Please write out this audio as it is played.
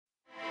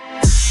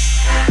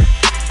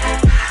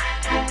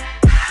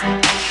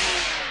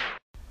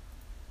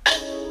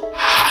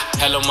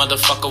Hello,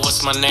 motherfucker,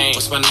 what's my name?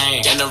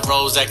 In the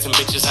rows, acting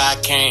bitches, how I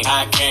came.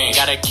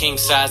 Got a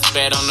king-size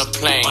bed on the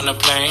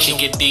plane. She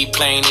get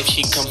deep-plane if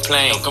she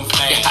complain. Don't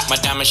complain. My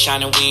diamond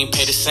shining, we ain't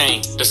pay the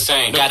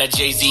same. Got a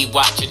Jay-Z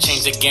watch, it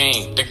change the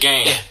game.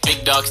 Yeah.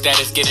 Big dog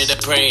status, get it a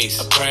praise.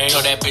 Told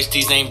that bitch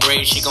these ain't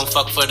braids, she gon'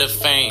 fuck for the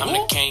fame. I'm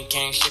the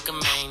king, shook a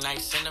mane,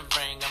 nice in the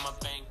ring. I'm a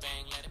bang,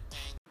 let it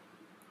bang.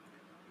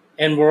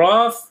 And we're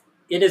off.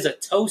 It is a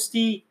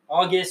toasty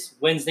August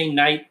Wednesday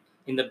night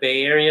in the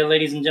Bay Area,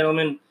 ladies and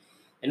gentlemen.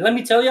 And let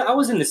me tell you, I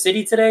was in the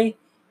city today,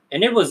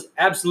 and it was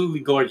absolutely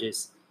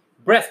gorgeous.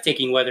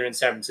 Breathtaking weather in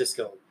San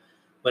Francisco.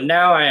 But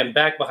now I am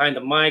back behind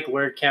the mic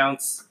where it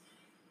counts.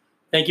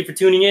 Thank you for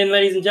tuning in,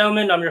 ladies and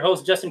gentlemen. I'm your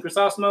host, Justin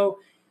Crisosimo.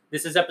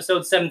 This is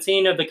episode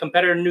 17 of the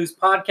Competitor News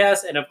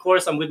Podcast. And, of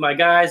course, I'm with my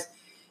guys,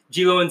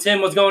 Gielo and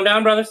Tim. What's going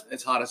down, brothers?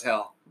 It's hot as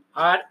hell.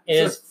 Hot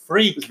as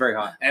freak. It's very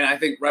hot. And I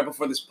think right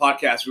before this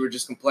podcast, we were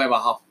just complaining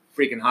about how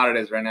freaking hot it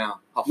is right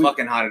now.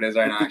 Fucking hot it is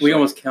right now. We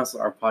almost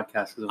canceled our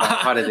podcast because of how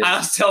hot it is. I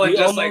was telling we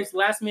just almost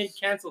last minute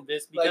canceled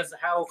this because of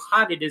how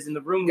hot it is in the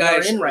room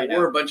guys, we're in right now.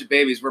 We're a bunch of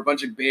babies. We're a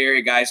bunch of Bay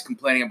Area guys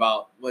complaining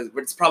about,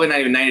 it's probably not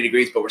even 90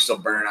 degrees, but we're still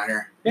burning out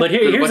here. But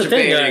here's the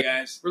thing,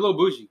 guys. We're a little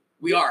bougie.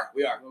 We are.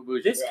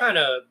 This kind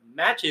of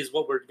matches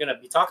what we're going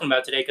to be talking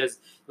about today because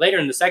later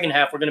in the second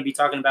half, we're going to be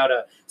talking about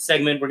a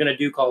segment we're going to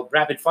do called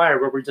Rapid Fire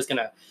where we're just going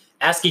to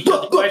ask each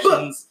other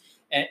questions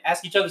and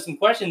ask each other some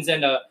questions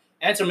and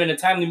answer them in a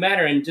timely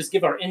manner and just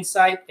give our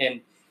insight and,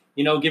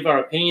 give our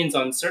opinions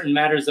on certain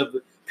matters of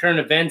current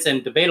events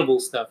and debatable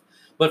stuff.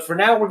 But for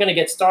now, we're going to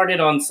get started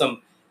on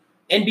some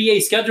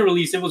NBA schedule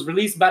release. It was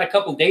released about a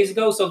couple days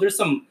ago, so there's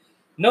some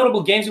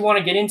notable games we want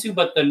to get into.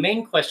 But the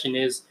main question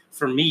is,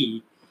 for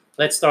me,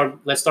 let's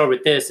start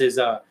with this, is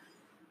the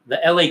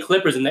LA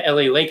Clippers and the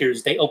LA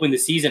Lakers, they opened the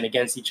season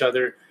against each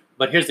other.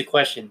 But here's the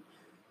question.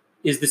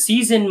 Is the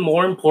season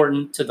more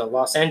important to the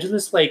Los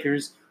Angeles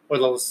Lakers or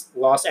the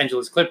Los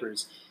Angeles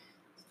Clippers?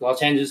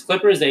 Los Angeles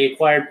Clippers, they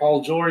acquired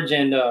Paul George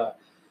and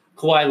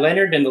Kawhi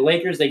Leonard, and the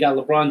Lakers, they got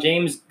LeBron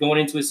James going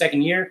into his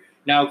second year,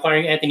 now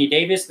acquiring Anthony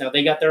Davis. Now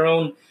they got their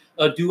own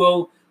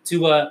duo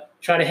to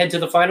try to head to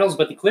the finals,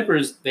 but the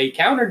Clippers, they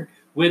countered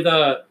with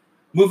a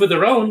move of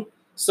their own.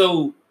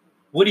 So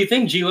what do you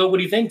think, Gielo? What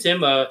do you think, Tim?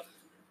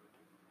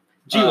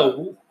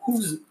 Gielo,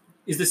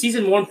 is the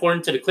season more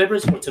important to the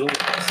Clippers or to the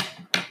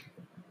Lakers?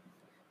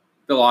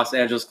 The Los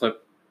Angeles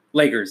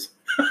Lakers.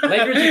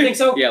 Lakers, you think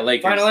so? Yeah,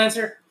 Lakers. Final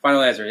answer?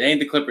 Final answer. It ain't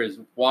the Clippers.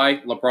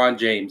 Why? LeBron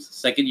James.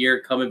 Second year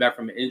coming back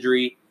from an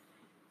injury.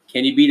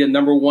 Can he be the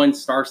number one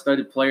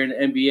star-studded player in the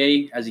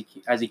NBA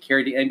as he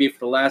carried the NBA for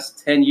the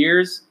last 10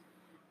 years?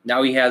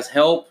 Now he has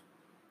help,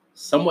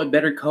 somewhat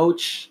better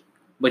coach,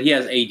 but he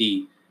has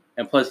AD.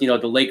 And plus, the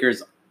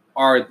Lakers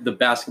are the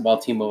basketball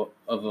team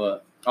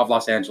of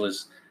Los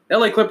Angeles. The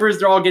LA Clippers,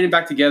 they're all getting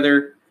back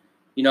together.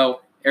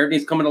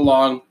 Everything's coming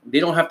along. They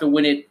don't have to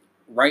win it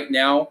right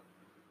now,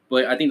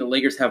 but I think the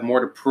Lakers have more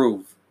to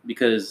prove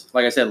because,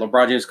 like I said,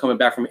 LeBron James is coming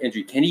back from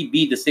injury. Can he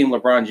be the same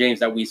LeBron James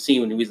that we've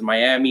seen when he was in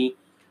Miami,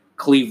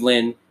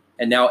 Cleveland,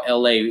 and now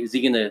LA? Is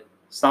he going to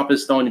stomp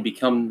his stone and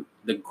become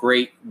the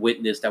great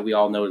witness that we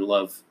all know and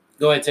love?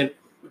 Go ahead, Tim.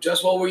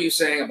 Just what were you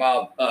saying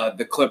about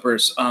the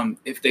Clippers?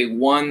 If they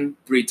won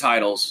 3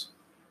 titles,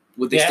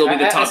 would they still be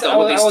the top dog?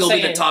 Would they still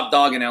be the top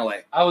dog in LA?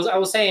 I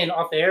was saying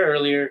off the air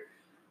earlier,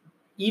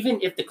 even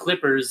if the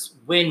Clippers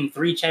win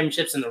 3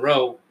 championships in a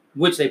row,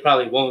 which they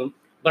probably won't,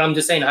 but I'm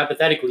just saying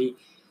hypothetically,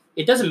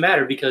 it doesn't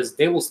matter because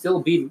they will still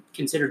be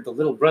considered the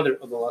little brother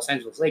of the Los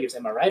Angeles Lakers.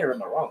 Am I right or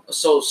am I wrong?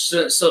 So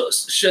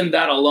shouldn't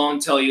that alone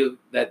tell you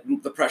that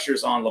the pressure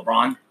is on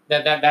LeBron?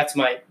 That's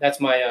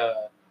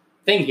my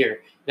thing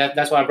here.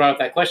 That's why I brought up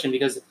that question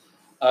because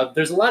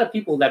there's a lot of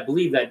people that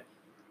believe that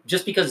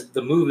just because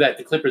the move that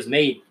the Clippers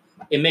made,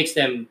 it makes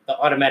them the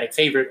automatic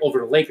favorite over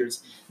the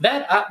Lakers.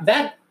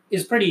 That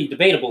is pretty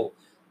debatable.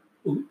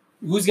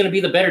 Who's going to be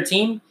the better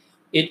team?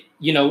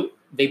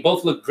 They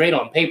both look great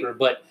on paper,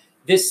 but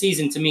this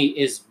season to me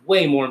is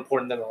way more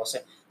important than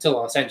the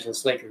Los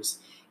Angeles Lakers.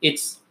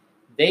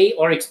 They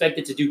are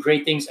expected to do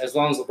great things as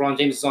long as LeBron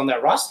James is on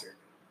that roster.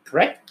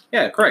 Correct?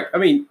 Yeah, correct. I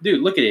mean,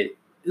 dude, look at it.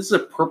 This is a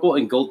purple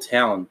and gold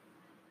town.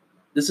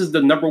 This is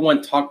the number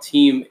one top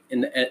team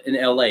in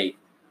LA.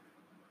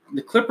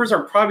 The Clippers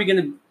are probably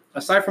going to,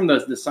 aside from the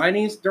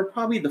signings, they're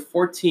probably the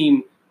 4th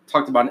team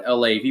talked about in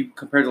LA. If you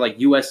compare to like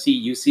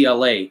USC,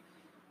 UCLA,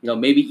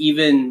 maybe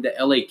even the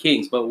LA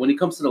Kings. But when it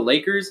comes to the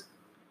Lakers,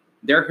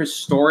 they're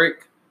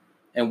historic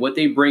and what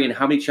they bring and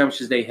how many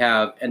championships they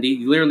have. And they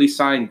literally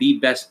signed the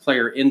best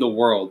player in the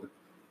world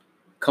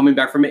coming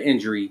back from an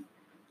injury.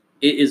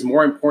 It is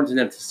more important to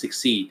them to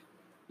succeed.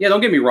 Yeah,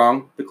 don't get me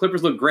wrong. The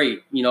Clippers look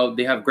great.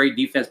 They have great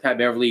defense, Pat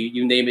Beverly,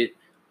 you name it,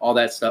 all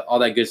that stuff, all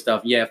that good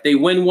stuff. Yeah, if they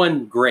win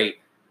one, great.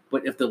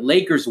 But if the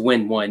Lakers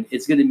win one,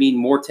 it's going to mean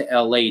more to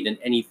LA than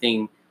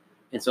anything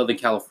in Southern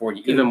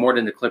California, even more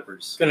than the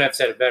Clippers. Couldn't have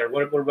said it better.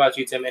 What about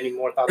you, Tim? Any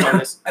more thoughts on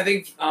this? I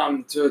think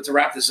to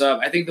wrap this up,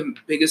 I think the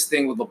biggest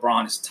thing with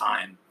LeBron is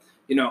time.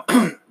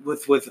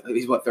 With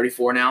he's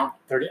 34 now.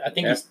 30. I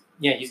think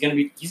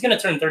he's gonna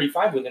turn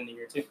 35 within the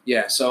year too.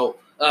 Yeah. So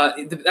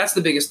That's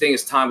the biggest thing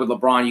is time with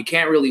LeBron. You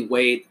can't really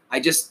wait.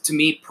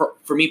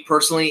 For me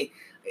personally,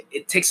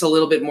 it takes a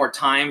little bit more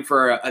time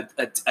for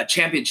a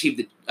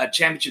championship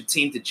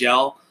team to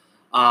gel.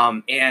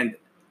 And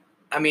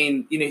I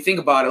mean, you think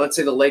about it. Let's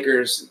say the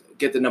Lakers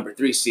get the number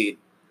 3 seed.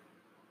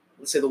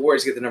 Let's say the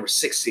Warriors get the number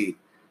 6 seed.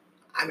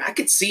 I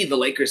could see the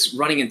Lakers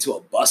running into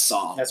a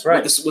buzzsaw. That's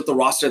right. With the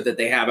roster that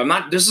they have.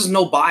 This is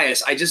no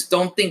bias. I just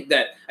don't think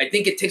that. I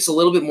think it takes a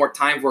little bit more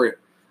time for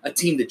a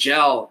team to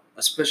gel,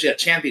 especially a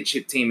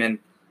championship team. And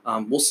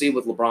we'll see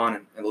with LeBron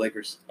and the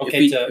Lakers.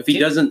 Okay, if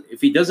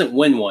he doesn't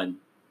win one,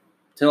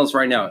 tell us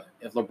right now.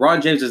 If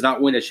LeBron James does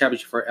not win a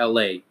championship for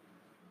LA,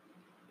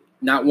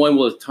 not one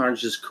will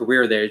tarnish his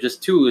career there.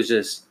 Just two is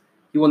just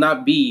he will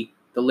not be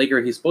the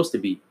Laker he's supposed to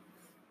be.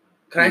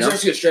 Can I just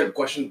ask you a straight up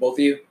question, both of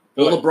you?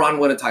 Will LeBron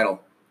win a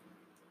title?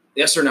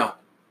 Yes or no?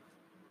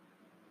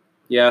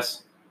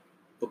 Yes.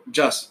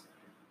 Just.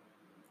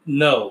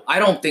 No. I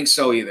don't think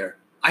so either.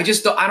 I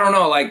don't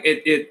know. Like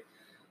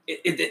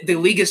the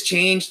league has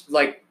changed.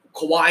 Like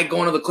Kawhi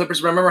going to the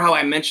Clippers. Remember how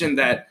I mentioned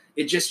that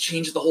it just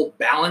changed the whole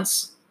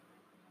balance?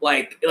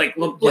 Like that's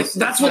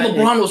what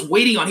LeBron was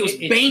waiting on. He was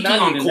banking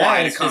on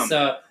Kawhi to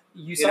come.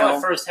 You saw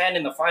it firsthand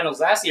in the finals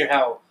last year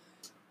how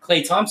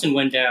Klay Thompson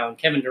went down,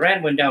 Kevin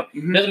Durant went down.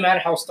 Mm-hmm. It doesn't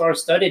matter how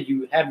star-studded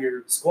you have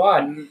your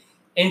squad. Mm-hmm.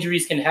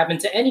 Injuries can happen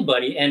to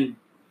anybody. And,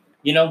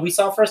 we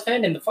saw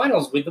firsthand in the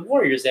finals with the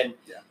Warriors. And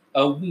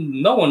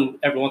no one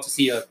ever wants to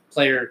see a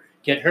player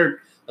get hurt,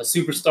 a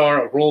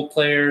superstar, a role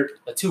player,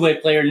 a two-way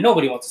player.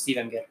 Nobody wants to see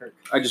them get hurt.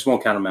 I just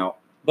won't count them out.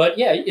 But,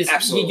 yeah,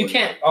 absolutely. You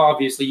can't,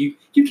 obviously,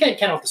 you can't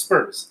count out the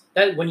Spurs.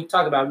 That when you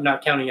talk about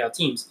not counting out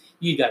teams,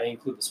 you got to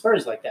include the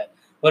Spurs like that.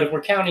 But if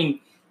we're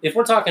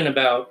talking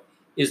about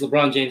is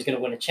LeBron James going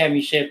to win a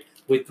championship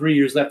with 3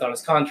 years left on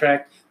his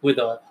contract with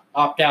a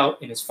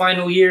opt-out in his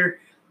final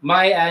year?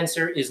 My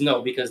answer is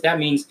no, because that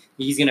means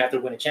he's going to have to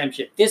win a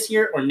championship this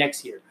year or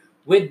next year.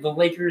 With the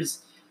Lakers,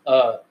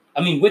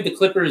 with the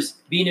Clippers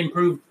being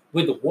improved,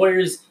 with the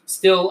Warriors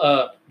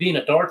still being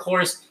a dark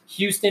horse,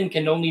 Houston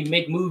can only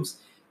make moves.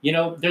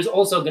 There's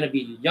also going to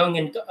be young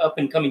and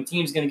up-and-coming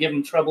teams going to give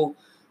them trouble.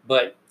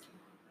 But,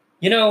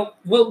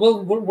 we're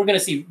going to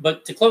see.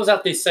 But to close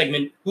out this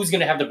segment, who's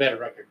going to have the better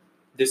record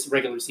this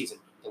regular season,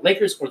 the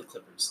Lakers or the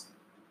Clippers?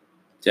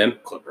 Tim?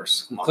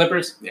 Clippers.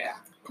 Clippers? Yeah,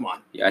 come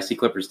on. Yeah, I see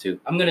Clippers too.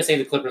 I'm going to say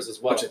the Clippers as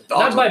well.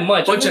 Not by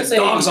much. Bunch of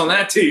dogs on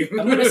that team.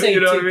 I'm going to say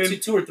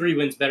two or three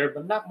wins better,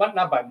 but not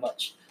by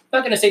much. I'm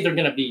not going to say they're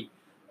going to be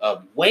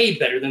way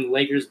better than the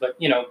Lakers, but,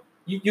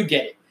 you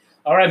get it.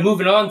 All right,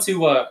 moving on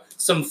to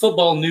some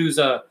football news,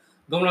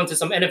 going on to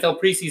some NFL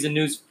preseason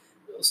news,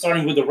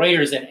 starting with the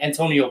Raiders and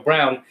Antonio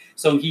Brown.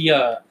 So he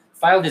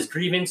filed his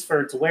grievance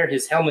to wear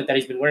his helmet that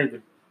he's been wearing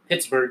with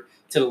Pittsburgh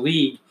to the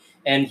league,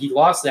 and he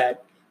lost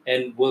that,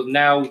 and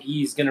now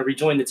he's going to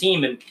rejoin the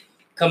team and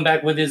come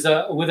back with his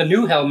with a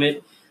new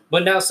helmet.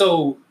 But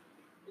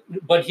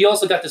he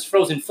also got this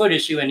frozen foot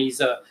issue, and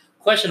he's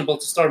questionable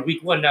to start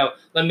week 1. Now,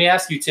 let me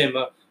ask you, Tim,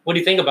 what do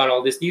you think about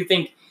all this? Do you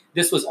think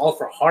this was all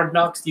for Hard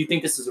Knocks? Do you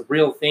think this is a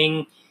real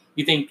thing?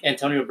 You think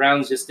Antonio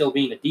Brown's just still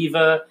being a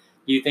diva?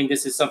 Do you think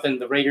this is something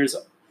the Raiders?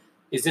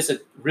 Is this a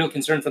real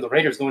concern for the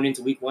Raiders going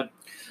into week 1?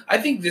 I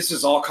think this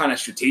is all kind of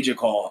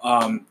strategical.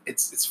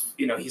 It's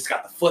he's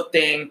got the foot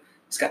thing,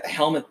 he's got the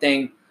helmet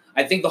thing.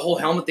 I think the whole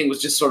helmet thing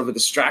was just sort of a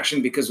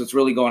distraction because what's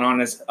really going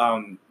on is,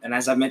 and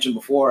as I mentioned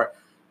before,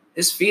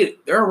 his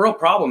feet, they're a real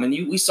problem. And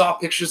we saw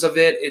pictures of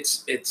it.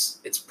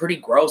 It's pretty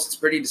gross. It's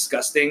pretty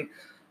disgusting.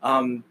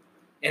 And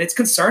it's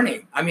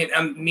concerning. I mean,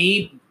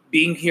 me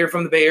being here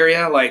from the Bay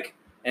Area,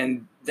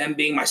 and them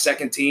being my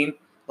second team,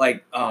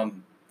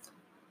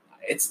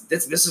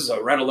 this is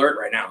a red alert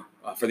right now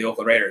for the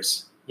Oakland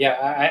Raiders.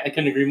 Yeah, I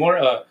couldn't agree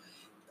more.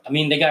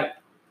 They got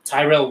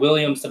Tyrell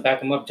Williams to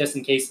back him up just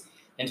in case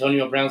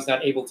Antonio Brown's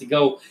not able to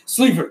go.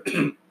 Sleeper.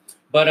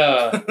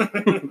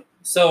 But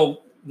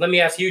so let me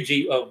ask you,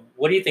 G,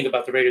 what do you think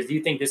about the Raiders? Do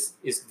you think this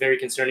is very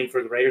concerning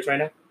for the Raiders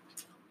right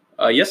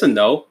now? Yes and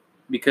no,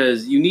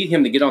 because you need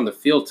him to get on the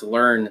field to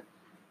learn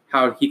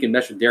how he can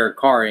mesh with Derek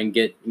Carr and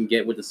get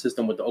with the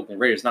system with the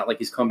Oakland Raiders. Not like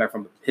he's come back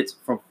from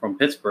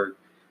Pittsburgh.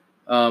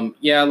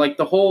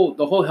 The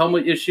whole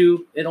helmet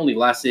issue, it only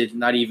lasted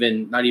not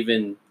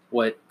even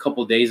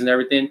couple days and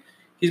everything.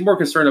 He's more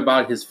concerned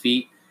about his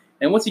feet,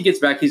 and once he gets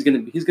back, he's gonna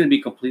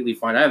be completely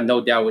fine. I have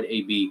no doubt with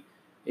AB.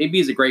 AB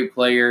is a great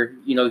player.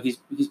 He's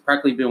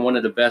practically been one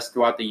of the best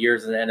throughout the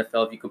years in the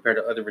NFL if you compare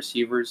to other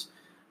receivers.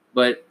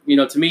 But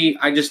to me,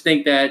 I just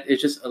think that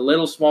it's just a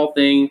little small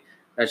thing.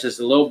 That's just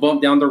a little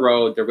bump down the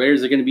road. The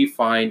Raiders are going to be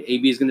fine.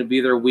 AB is going to be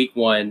there week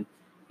 1.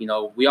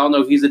 We all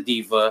know he's a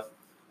diva.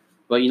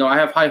 But, I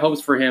have high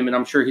hopes for him, and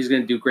I'm sure he's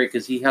going to do great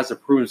because he has to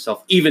prove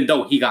himself, even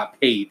though he got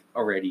paid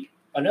already.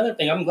 Another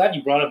thing, I'm glad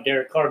you brought up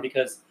Derek Carr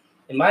because,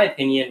 in my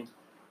opinion,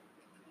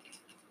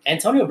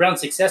 Antonio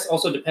Brown's success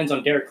also depends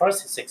on Derek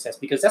Carr's success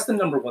because that's the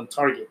number one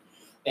target.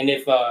 And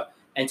if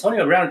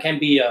Antonio Brown can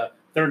be a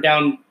third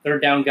down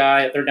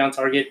guy, a third down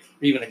target,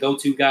 or even a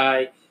go-to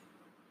guy,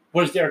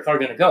 where's Derek Carr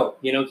going to go?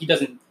 He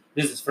doesn't.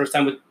 This is his first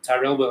time with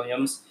Tyrell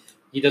Williams.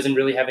 he doesn't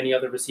really have any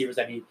other receivers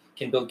that he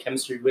can build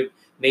chemistry with.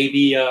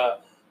 Maybe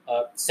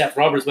Seth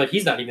Roberts, but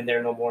he's not even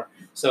there no more.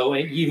 So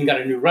he even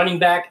got a new running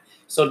back.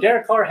 So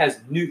Derek Carr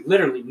has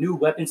literally new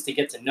weapons to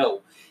get to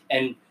know.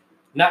 And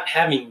not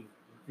having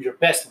your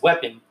best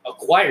weapon,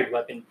 acquired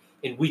weapon,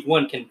 in week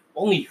 1 can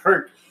only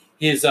hurt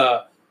his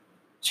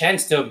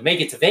chance to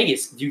make it to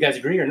Vegas. Do you guys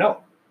agree or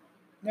no?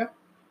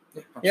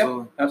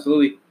 Yeah,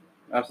 absolutely.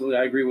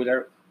 I agree with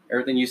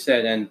everything you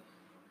said. And,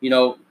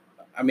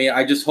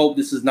 I just hope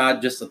this is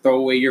not just a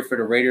throwaway year for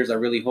the Raiders. I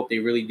really hope they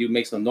really do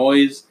make some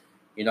noise.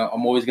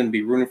 I'm always going to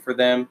be rooting for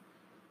them.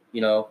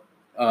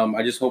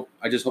 I just hope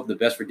the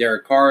best for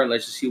Derek Carr.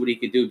 Let's just see what he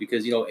could do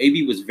because,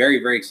 AB was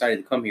very, very excited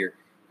to come here.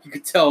 You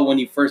could tell when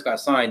he first got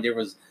signed, there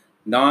was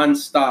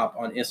nonstop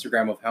on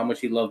Instagram of how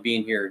much he loved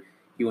being here.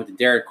 He went to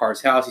Derek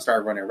Carr's house. He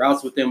started running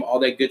routes with him, all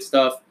that good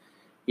stuff.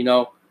 We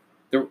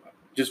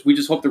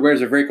just hope the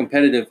Raiders are very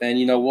competitive, and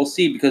we'll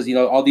see because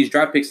all these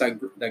draft picks that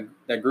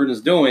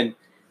Gruden's doing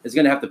is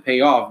going to have to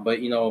pay off. But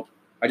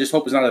I just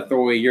hope it's not a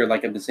throwaway year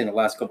like I've been saying the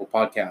last couple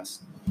podcasts.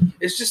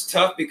 It's just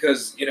tough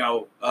because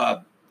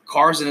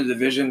Carr's in a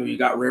division where you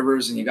got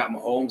Rivers and you got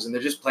Mahomes, and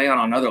they're just playing on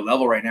another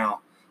level right now,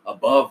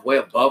 way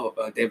above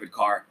David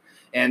Carr.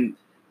 And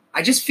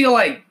I just feel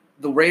like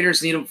the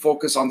Raiders need to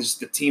focus on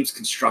just the team's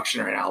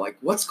construction right now. Like,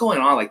 what's going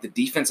on? Like, the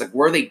defense, like,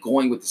 where are they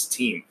going with this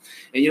team?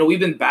 And, we've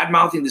been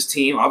bad-mouthing this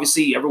team.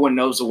 Obviously, everyone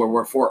knows that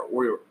we're a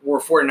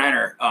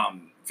 49er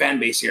fan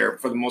base here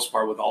for the most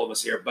part with all of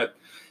us here. But,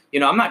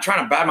 I'm not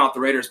trying to badmouth the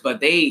Raiders, but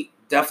they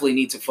definitely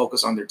need to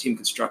focus on their team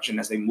construction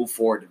as they move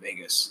forward to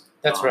Vegas.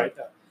 That's right.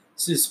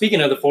 So speaking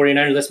of the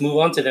 49ers, let's move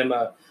on to them.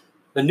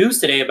 The news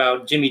today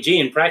about Jimmy G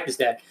in practice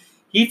that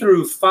he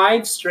threw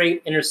 5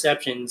 straight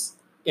interceptions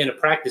in a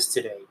practice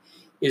today.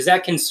 Is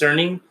that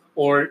concerning?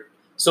 Or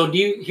so do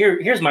you?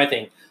 Here's my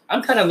thing.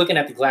 I'm kind of looking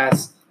at the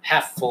glass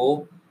half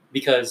full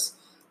because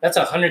that's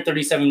a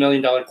 $137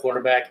 million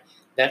quarterback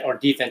that our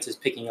defense is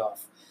picking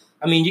off.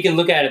 I mean, you can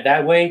look at it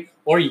that way,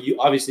 or you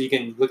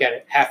can look at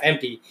it half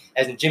empty,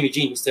 as in Jimmy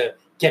G needs to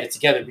get it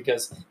together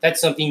because that's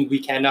something we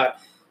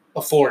cannot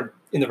afford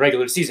in the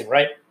regular season,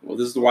 right? Well,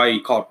 this is why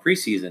you call it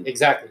preseason.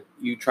 Exactly.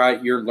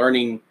 You're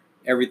learning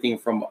everything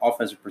from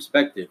offensive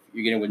perspective.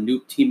 You're getting with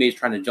new teammates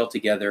trying to gel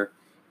together.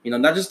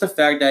 Not just the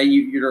fact that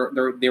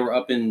they were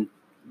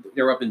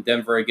up in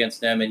Denver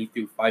against them and he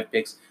threw 5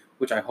 picks,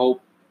 which I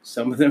hope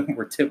some of them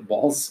were tip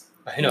balls.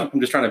 I know. I'm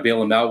just trying to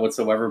bail him out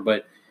whatsoever,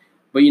 but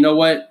you know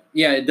what?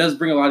 Yeah, it does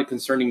bring a lot of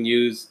concerning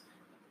news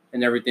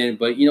and everything.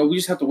 But we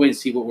just have to wait and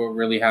see what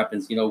really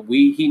happens.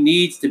 He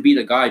needs to be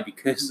the guy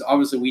because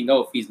obviously we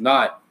know if he's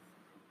not,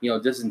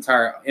 this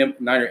entire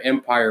Niner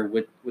empire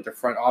with the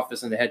front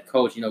office and the head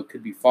coach,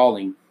 could be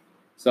falling.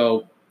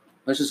 So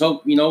let's just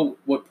hope,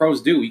 what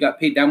pros do. You got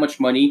paid that much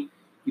money.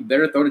 You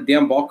better throw the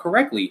damn ball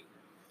correctly.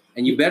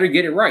 And you better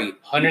get it right.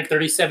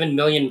 $137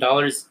 million.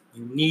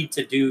 You need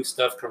to do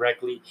stuff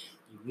correctly.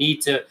 You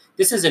need to –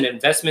 this is an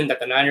investment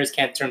that the Niners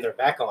can't turn their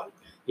back on,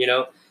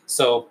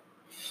 So,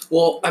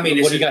 well, I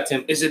mean, what do you got,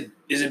 Tim? Is it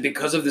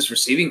because of this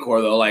receiving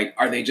core, though? Like,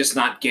 are they just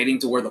not getting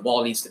to where the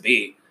ball needs to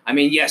be? I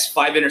mean, yes,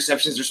 5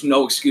 interceptions. There's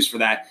no excuse for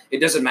that. It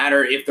doesn't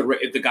matter if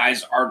the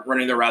guys aren't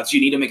running their routes.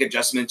 You need to make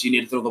adjustments. You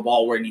need to throw the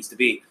ball where it needs to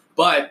be.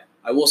 But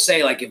I will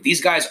say, like, if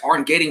these guys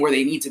aren't getting where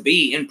they need to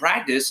be in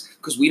practice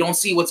because we don't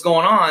see what's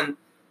going on,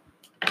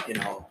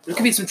 there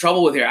could be some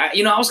trouble with here. I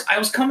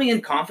was coming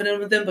in confident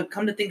with them, but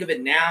come to think of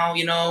it now,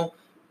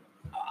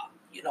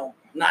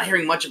 not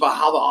hearing much about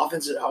how the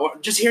offense is,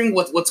 just hearing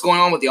what's going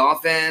on with the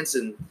offense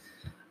and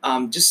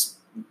just.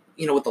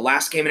 With the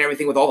last game and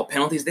everything, with all the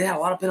penalties, they had a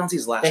lot of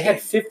penalties last game. They had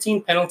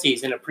 15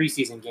 penalties in a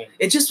preseason game.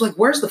 It's just like,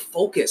 where's the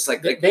focus?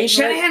 Like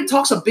Shanahan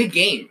talks a big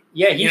game.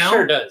 Yeah, he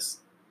sure does.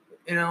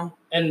 And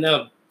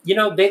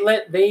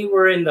they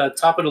were in the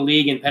top of the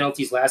league in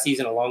penalties last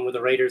season, along with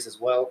the Raiders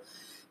as well.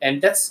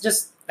 And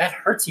that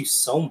hurts you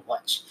so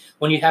much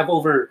when you have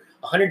over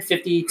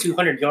 150,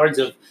 200 yards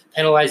of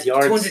penalized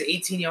yards.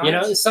 218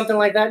 yards. Something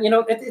like that.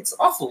 It's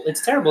awful.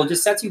 It's terrible. It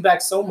just sets you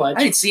back so much.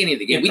 I didn't see any of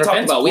the game. We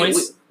talked about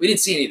we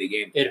didn't see any of the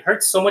game. It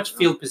hurts so much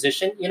field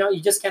position.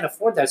 You just can't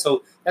afford that.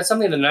 So that's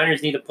something the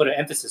Niners need to put an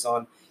emphasis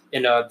on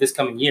in this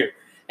coming year.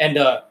 And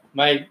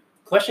my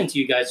question to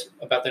you guys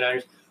about the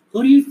Niners,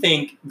 who do you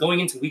think going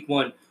into week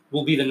 1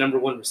 will be the number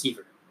 1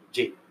 receiver?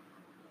 G.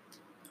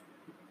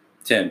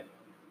 Tim.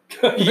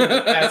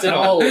 That's it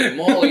all. Holy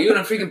moly, you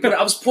don't freaking put it.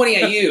 I was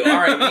pointing at you. All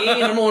right, me,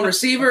 number 1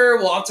 receiver.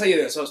 Well, I'll tell you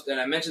this. And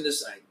I mentioned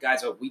this,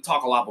 guys, we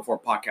talk a lot before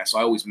podcasts, so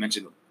I always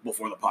mention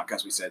before the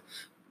podcast we said.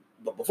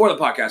 But before the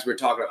podcast, we were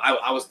talking,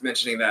 I was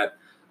mentioning that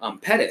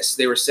Pettis,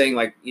 they were saying,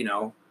 like, I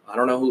don't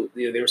know who,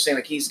 they were saying,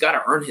 like, he's got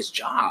to earn his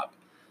job.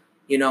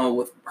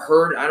 With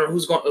Hurd, I don't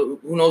know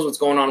who knows what's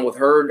going on with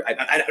Hurd.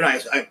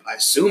 I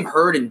assume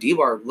Hurd and Debo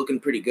are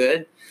looking pretty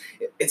good.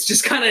 It's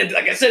just kind of,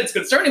 like I said, it's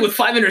concerning with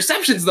 5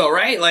 interceptions, though,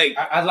 right? Like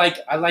I like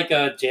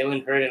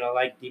Jalen Hurd and I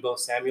like Debo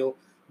Samuel,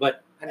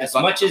 but I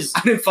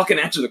didn't fucking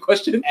answer the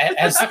question.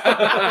 As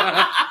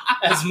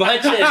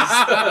much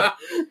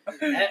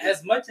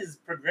as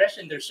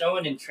progression they're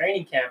showing in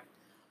training camp,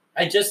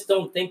 I just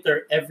don't think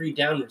they're every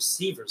down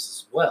receivers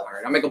as well. All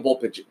right, I'll make a bold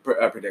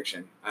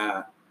prediction.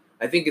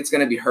 I think it's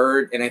going to be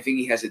Hurd, and I think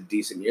he has a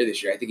decent year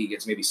this year. I think he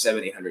gets maybe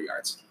 700-800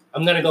 yards.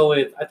 I'm going to go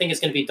with, I think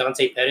it's going to be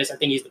Dante Pettis. I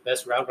think he's the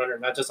best route runner,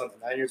 not just on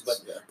the Niners,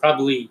 but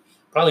probably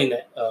in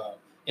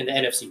the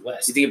NFC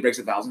West. You think it breaks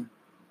 1,000?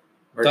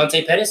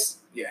 Dante Pettis?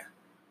 Yeah.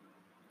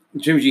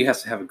 Jimmy G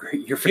has to have a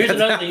great year for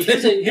that.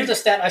 Here's a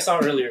stat I saw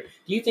earlier.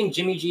 Do you think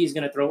Jimmy G is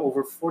going to throw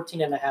over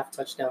 14.5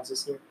 touchdowns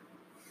this year?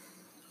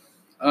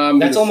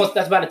 That's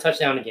about a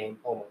touchdown a game,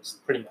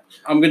 almost, pretty much.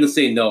 I'm going to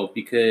say no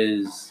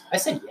because I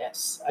said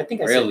yes. I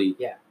think I really? said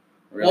yeah.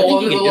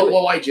 Really?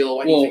 Well, why, Gielo?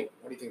 What do you think?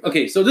 What do you think?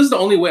 Okay, so this is the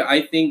only way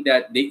I think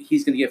that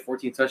he's going to get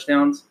 14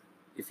 touchdowns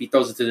if he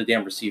throws it to the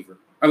damn receiver.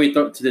 I mean,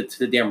 to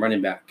the damn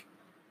running back.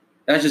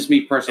 That's just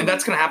me personally. And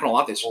that's going to happen a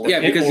lot this year. Yeah,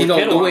 because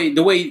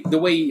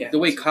the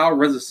way Kyle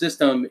runs the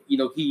system,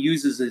 he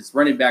uses his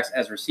running backs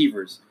as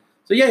receivers.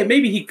 So yeah,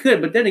 maybe he could,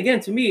 but then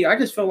again, to me, I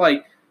just feel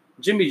like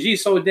Jimmy G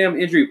is so damn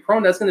injury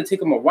prone that's going to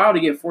take him a while to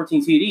get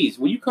 14 TDs.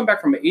 When you come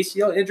back from an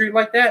ACL injury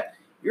like that,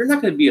 you're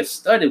not going to be a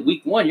stud in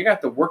week one. You're going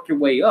to have to work your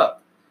way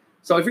up.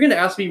 So if you're going to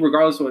ask me,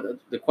 regardless of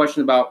the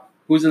question about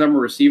who's the number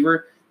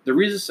receiver, the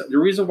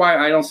reason why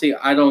I don't say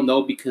I don't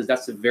know, because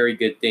that's a very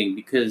good thing,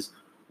 because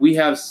we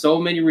have so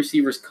many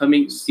receivers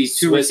coming. These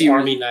two Swiss receivers,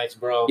 Army knives,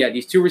 bro. Yeah,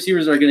 these two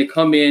receivers are going to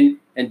come in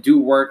and do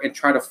work and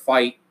try to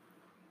fight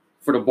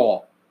for the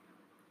ball.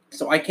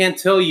 So I can't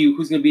tell you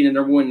who's going to be the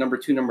number one, number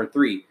two, number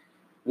three.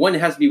 One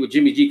has to be with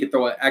Jimmy G can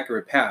throw an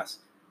accurate pass.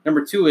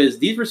 Number two is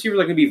these receivers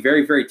are going to be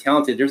very, very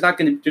talented. There's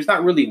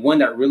not really one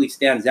that really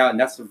stands out, and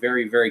that's a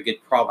very, very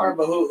good problem. All right,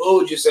 but who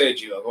would you say,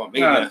 Gielo?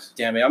 Come on,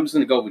 damn it. I'm just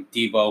going to go with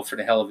Debo for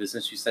the hell of it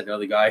since you said the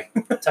other guy.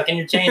 Tuck in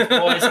your chains,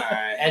 boys.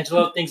 Right.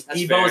 Angelo thinks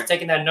Debo is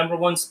taking that number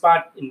one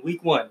spot in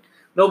week one.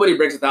 Nobody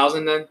breaks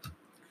 1,000 then?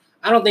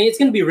 I don't think it's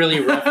going to be really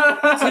rough.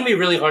 It's going to be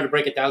really hard to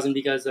break 1,000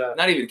 because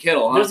not even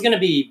Kittle, huh? There's going to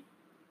be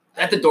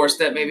at the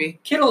doorstep, maybe.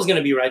 Kittle's going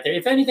to be right there.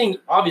 If anything,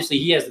 obviously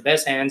he has the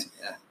best hands.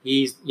 Yeah.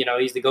 He's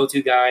the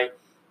go-to guy.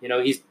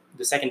 He's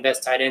the second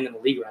best tight end in the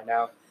league right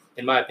now,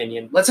 in my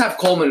opinion. Let's have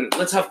Coleman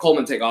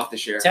take off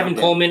this year. Tevin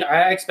Coleman,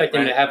 I expect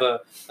him to have a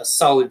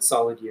solid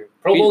year.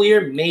 Pro Bowl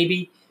year,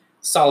 maybe.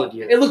 Solid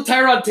year. Hey, look,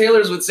 Tyrod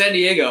Taylor's with San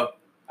Diego.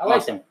 I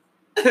like him.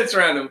 That's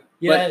random.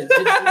 Yeah.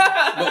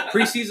 But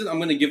preseason, I'm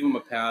going to give him a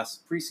pass.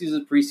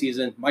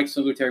 Preseason. Mike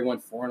Singletary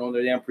went 4-0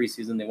 their damn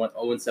preseason. They went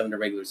 0-7 the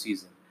regular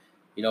season.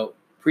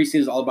 Preseason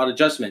is all about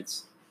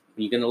adjustments.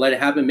 When you're going to let it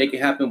happen, make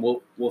it happen.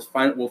 We'll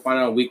find out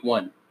on week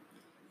one.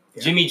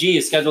 Yeah. Jimmy G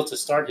is scheduled to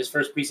start his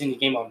first preseason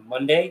game on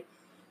Monday.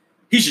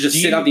 He should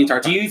just sit out the entire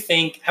time. Do you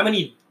think how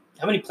many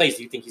plays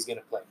do you think he's going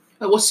to play?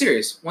 What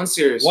series? One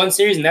series. One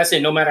series, and that's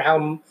it. No matter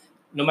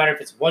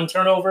if it's one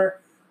turnover,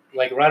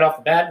 like right off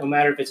the bat, no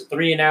matter if it's a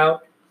 3 and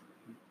out,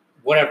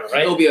 whatever,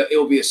 right? It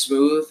will be a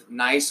smooth,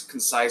 nice,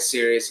 concise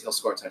series. He'll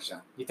score a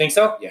touchdown. You think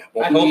so? Yeah.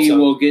 I hope so.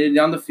 Will get it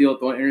down the field,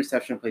 throw an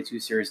interception, play 2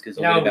 series because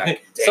he'll get it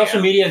back.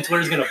 Social media and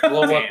Twitter is going to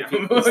blow up if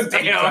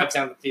he drives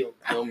down the field.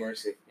 No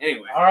mercy.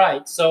 Anyway. All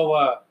right,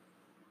 so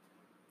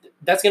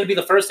that's going to be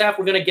the first half.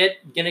 We're going to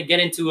get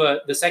into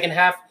the second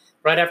half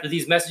right after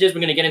these messages. We're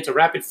going to get into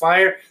rapid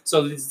fire.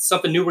 So this is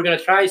something new we're going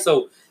to try.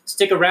 So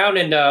stick around,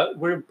 and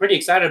we're pretty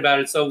excited about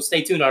it. So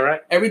stay tuned, all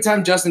right? Every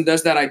time Justin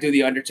does that, I do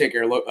the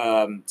Undertaker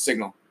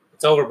signal.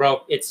 It's over,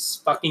 bro. It's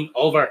fucking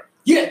over.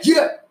 Yeah.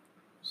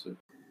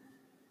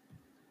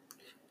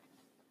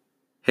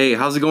 Hey,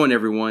 how's it going,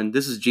 everyone?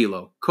 This is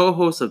Gielo,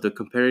 co-host of the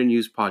Competitive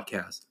News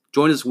Podcast.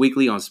 Join us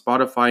weekly on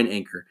Spotify and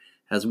Anchor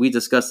as we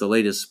discuss the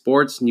latest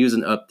sports, news,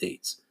 and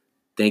updates.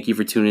 Thank you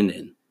for tuning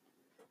in.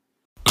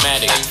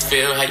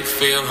 How you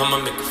feel?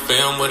 I'ma make a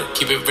film with it.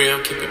 Keep it real.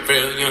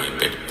 You ain't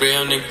been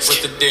real, nigga. What's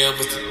the deal?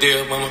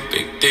 I'm a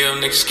big deal,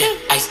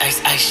 nigga.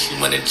 Ice. You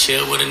wanna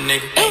chill with a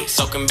nigga? Ay,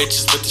 soaking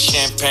bitches with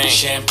the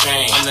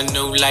champagne. I'm the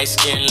new light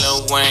skin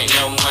Lil Wayne.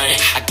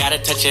 I gotta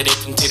touch it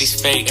if them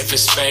titties fake. If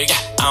it's fake,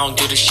 I don't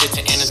do the shit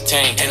to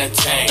entertain.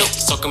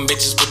 Soaking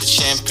bitches with the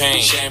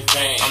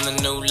champagne. I'm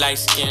the new light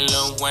skin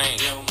Lil Wayne.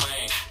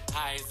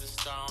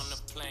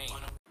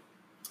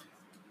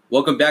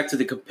 Welcome back to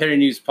the Competitive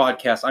News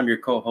Podcast. I'm your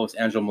co-host,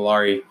 Angelo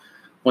Malari.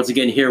 Once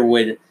again, here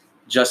with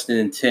Justin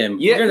and Tim.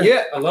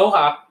 Yeah.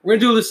 Aloha. We're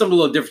going to do something a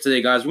little different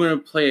today, guys. We're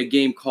going to play a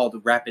game called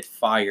Rapid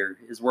Fire.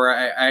 It's where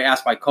I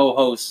ask my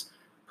co-hosts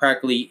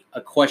practically a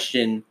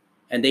question,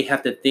 and they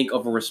have to think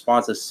of a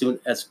response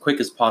as quick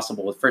as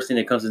possible. The first thing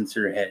that comes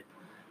into their head.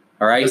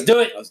 All right? Let's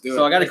do it.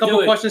 So I got a couple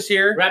of questions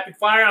here. Rapid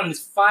fire on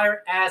this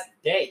fire-ass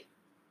day.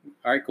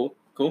 All right, cool.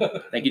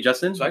 Thank you,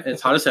 Justin. Sorry.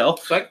 It's hot as hell.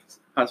 Sorry.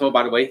 Hot as hell,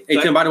 by the way. Hey,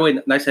 Sorry. Tim, by the way,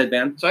 nice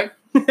headband. Sorry.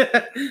 All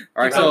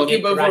right, so can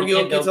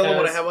you tell them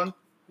when I have one?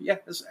 yeah,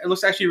 it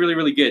looks actually really,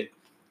 really good.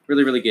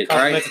 Really, really good. All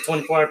right. It's a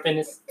 24-hour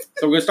fitness.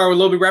 So we're going to start with a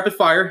little bit rapid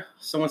fire.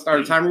 Someone start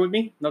a timer with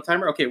me? No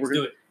timer? Okay, Let's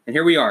do it. And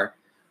here we are.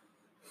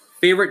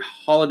 Favorite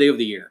holiday of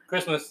the year?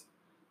 Christmas.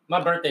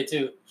 My birthday,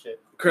 too.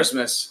 Shit.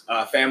 Christmas,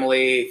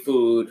 family,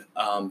 food,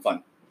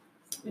 fun.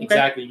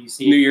 Exactly. You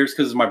see New Year's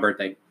because it's my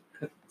birthday.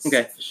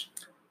 Okay.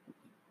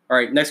 All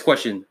right, next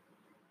question.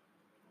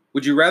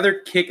 Would you rather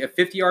kick a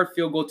 50-yard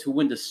field goal to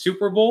win the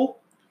Super Bowl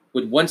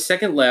with 1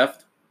 second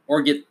left,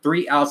 or get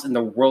 3 outs in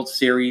the World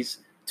Series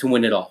to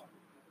win it all?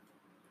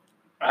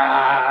 3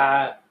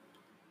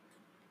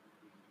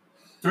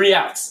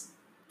 outs.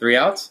 3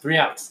 outs? 3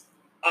 outs.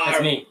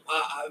 That's me.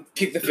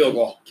 Kick the field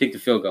goal. Kick the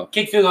field goal.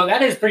 Kick field goal.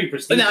 That is pretty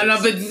prestigious. No,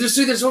 but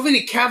there's so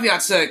many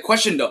caveats to that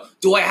question, though.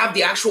 Do I have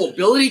the actual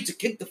ability to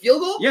kick the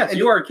field goal? Yes,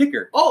 you are a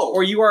kicker. Oh.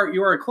 Or you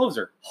are a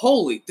closer.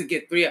 Holy, to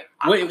get 3 outs.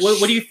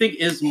 What do you think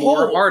is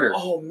more harder?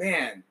 Oh,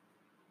 man,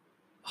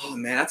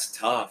 that's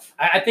tough.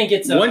 I think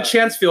it's 1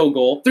 chance field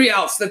goal. 3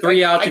 outs.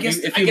 3 outs.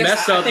 If you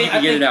mess up, you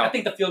can get it out. I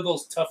think the field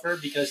goal's tougher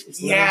because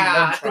it's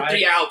I try. think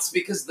 3 outs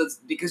because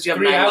you have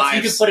 3 9 outs, lives.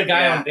 you can put a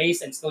guy on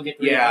base and still get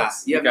 3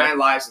 outs. You have 9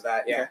 lives of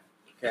that. Yeah.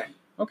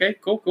 Okay,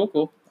 cool.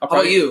 How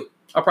about you?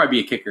 I'll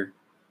probably be a kicker.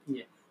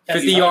 Yeah.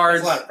 50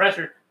 yards. That's a lot of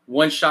pressure.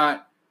 1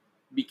 shot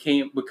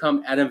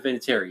become Adam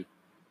Vinatieri.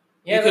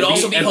 Yeah, you could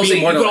also be Jose.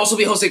 You could also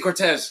be Jose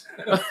Cortez.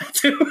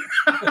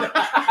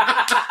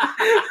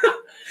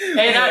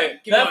 Hey,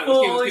 that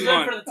fool always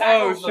went for the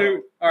tackles. Oh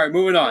shoot! All right,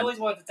 moving on. He always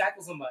wanted to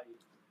tackle somebody.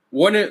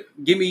 I'm gonna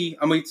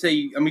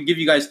give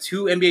you guys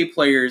 2 NBA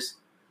players.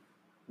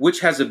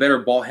 Which has the better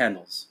ball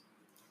handles,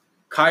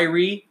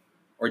 Kyrie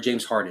or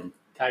James Harden?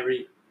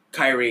 Kyrie.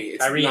 Kyrie,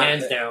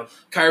 hands down.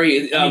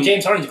 Kyrie.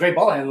 James Harden's a great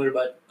ball handler,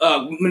 but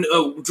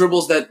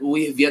dribbles that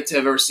we have yet to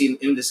have ever seen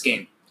in this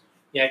game.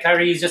 Yeah,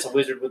 Kyrie is just a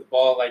wizard with the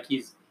ball. Like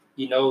he's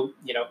he's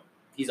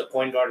a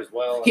point guard as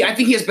well. I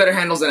think he has better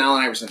handles than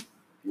Allen Iverson.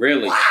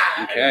 Really? Wow.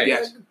 Okay.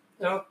 Yes.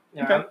 No.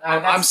 Okay.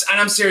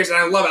 I'm serious, and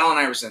I love Allen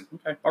Iverson.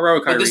 Okay. I'll roll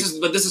with Kyrie.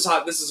 But this is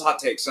hot. This is hot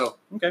take. So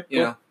okay. You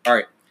know. All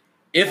right.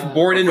 If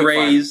born and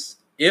raised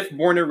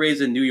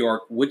in New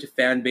York, which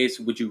fan base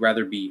would you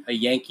rather be? A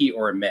Yankee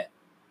or a Met?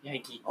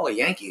 Yankee. Oh, a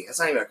Yankee. That's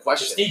not even a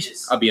question.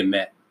 Prestigious. I'll be a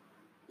Met.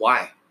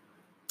 Why?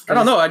 I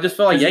don't know. I just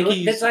feel like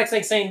Yankees. It's like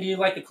saying, do you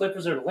like the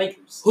Clippers or the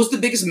Lakers? Who's the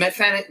biggest Met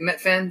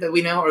fan that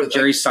we know? Or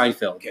Jerry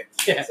Seinfeld. Okay,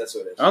 yeah, that's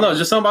what it is. I don't know. It's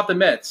just something about the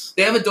Mets.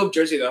 They have a dope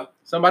jersey though.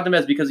 Something about the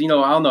Mets because I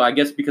don't know. I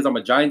guess because I'm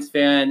a Giants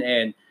fan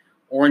and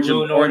orange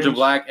and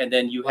black, and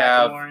then you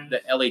have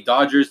the LA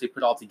Dodgers. They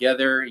put it all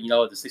together.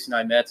 The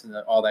 '69 Mets and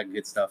all that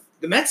good stuff.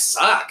 The Mets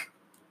suck.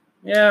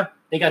 Yeah,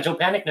 they got Joe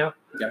Panic now.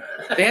 Yeah,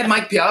 they had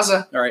Mike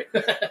Piazza. All right.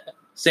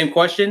 Same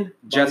question: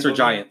 Jets or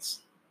Giants?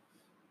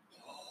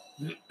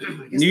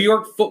 New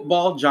York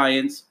Football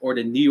Giants or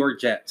the New York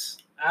Jets?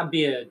 I'd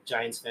be a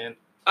Giants fan.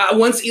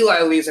 Once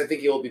Eli leaves, I think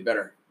he will be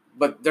better.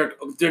 But their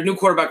new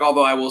quarterback,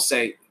 although I will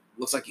say,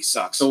 looks like he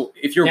sucks. So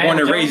if you're born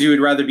and raised, you would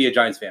rather be a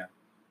Giants fan?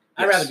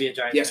 I'd rather be a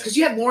Giants fan. Yes, because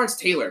you had Lawrence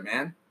Taylor,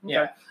 man.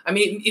 Yeah. I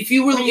mean, if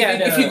you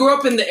grew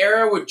up in the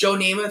era with Joe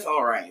Namath,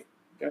 all right.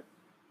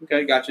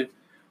 Okay, gotcha.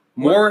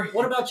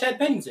 What about Chad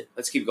Pennington?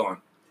 Let's keep going.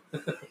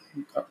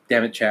 Oh,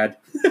 damn it, Chad.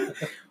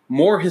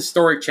 More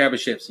historic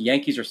championships,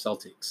 Yankees or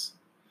Celtics?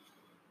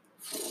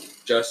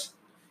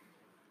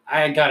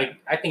 I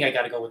think I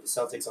gotta go with the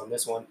Celtics on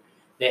this one.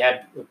 They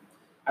had,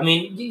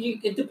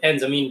 it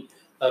depends. A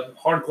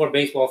hardcore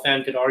baseball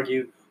fan could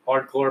argue.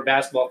 Hardcore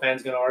basketball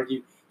fans gonna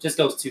argue. Just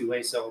goes 2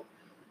 ways. So,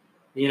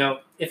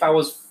 if I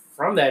was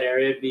from that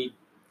area,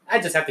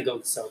 I just have to go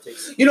with the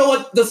Celtics. You know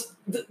what? The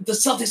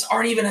Celtics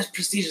aren't even as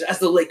prestigious as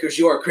the Lakers.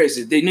 You are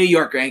crazy. The New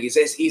York Yankees.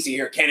 It's easy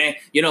here, Kenny.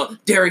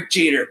 Derek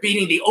Jeter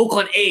beating the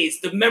Oakland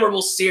A's, the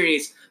memorable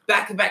series,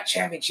 back-to-back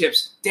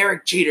championships.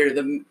 Derek Jeter,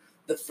 the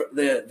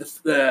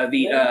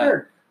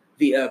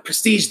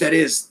prestige that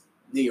is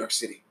New York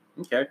City.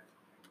 Okay,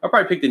 I'll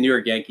probably pick the New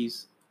York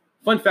Yankees.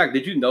 Fun fact: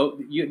 Did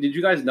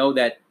you guys know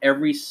that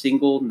every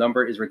single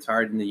number is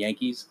retired in the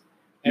Yankees?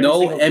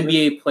 No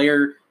NBA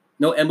player,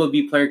 no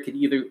MLB player could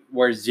either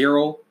wear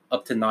 0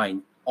 up to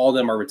 9. All of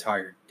them are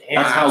retired.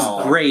 Damn. That's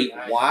how great.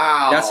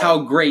 Wow. That's how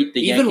great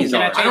the Yankees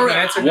are. I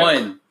don't know.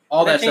 1,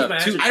 all that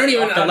stuff. 2. I don't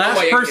even know. The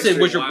last person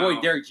was your boy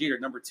boy Derek Jeter,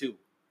 number 2.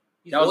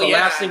 That was the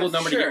last single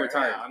number to get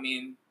retired.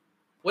 Yeah,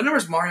 what number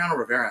is Mariano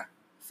Rivera?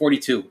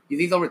 42. You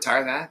think they'll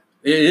retire that?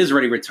 It is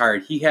already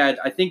retired. He had,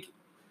 I think,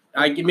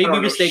 I may be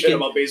mistaken. Shit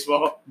about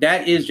baseball.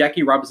 That is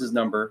Jackie Robinson's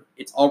number.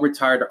 It's all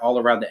retired all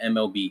around the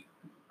MLB.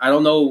 I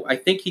don't know. I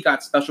think he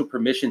got special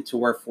permission to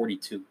wear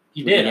 42.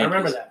 He did. I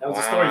remember that. That was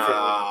a story for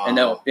him.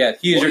 And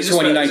he's your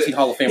 2019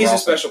 Hall of Famer. He's a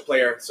special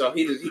player, so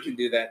he can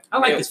do that. I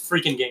like this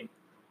freaking game.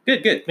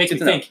 Good. Makes me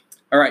think.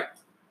 All right.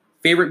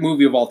 Favorite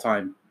movie of all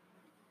time?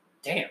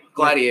 Damn.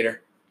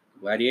 Gladiator.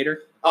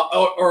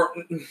 Or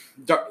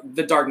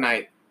The Dark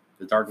Knight.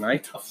 The Dark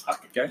Knight?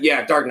 Okay.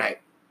 Yeah, Dark Knight.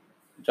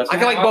 Justin? I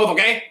can like both,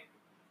 okay?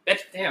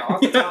 Damn,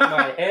 off the top of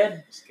my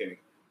head. Just kidding.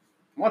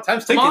 Come on,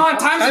 time's ticking.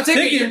 Time's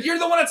ticking. You're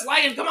the one that's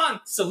lagging. Come on.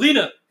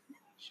 Selena.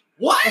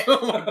 What?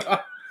 Oh, my God.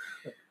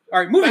 All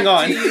right, moving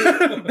on.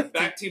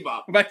 Back to you,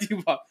 Bob. Back to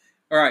you, Bob.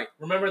 All right.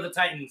 Remember the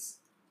Titans.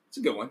 It's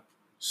a good one.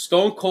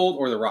 Stone Cold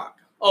or The Rock?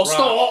 Oh,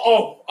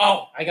 Stone.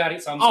 Oh. I got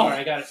it. So I'm sorry.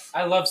 I got it.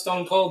 I love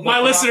Stone Cold. My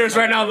listeners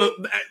right now,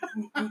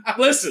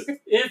 listen.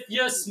 If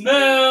you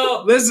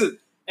smell. Listen.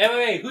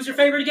 Wait, who's your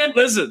favorite again?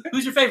 Listen.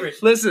 Who's your favorite?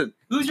 Listen.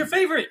 Who's your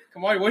favorite?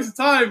 Come on, waste of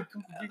time.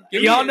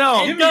 Y'all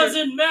know. It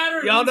doesn't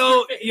matter. Y'all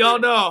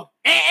know.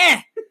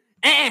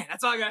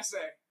 That's all I gotta say.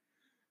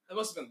 That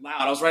must have been loud.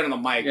 I was right on the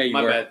mic. Yeah, you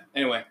My were. bad.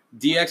 Anyway.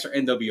 DX or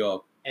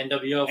NWO?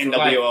 NWO for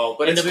life. NWO.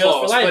 But it's NWO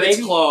close. for life, But it's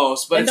baby.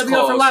 close. But it's NWO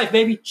close. for life,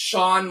 baby.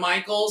 Shawn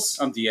Michaels.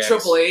 I'm DX.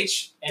 Triple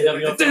H.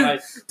 NWO for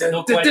life.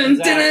 No questions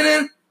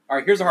asked. All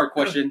right, here's a hard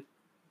question.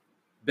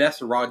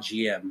 Best Raw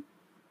GM.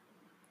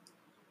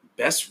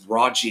 Best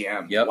Raw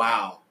GM. Yep.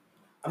 Wow.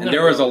 I'm And gonna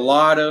there was go- a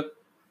lot of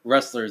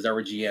wrestlers that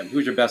were GM.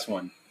 Who's your best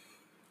one?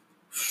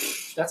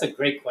 That's a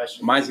great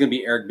question. Mine's going to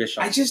be Eric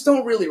Bischoff. I just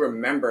don't really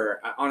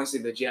remember, honestly,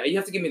 the GM. You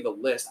have to give me the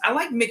list. I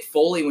like Mick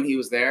Foley when he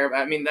was there.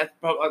 I mean, that's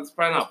probably not a That's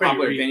pretty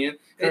popular re- opinion.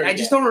 Correct, I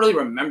just don't really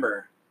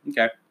remember.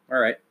 Okay. All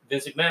right.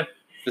 Vince McMahon.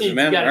 This Hey, is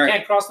man. You All right.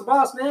 can't cross the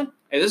boss, man.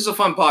 Hey, this is a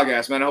fun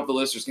podcast, man. I hope the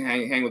listeners can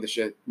hang with the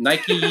shit.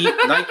 Nike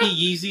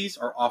Yeezys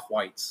or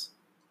Off-Whites?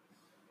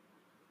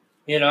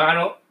 You know, I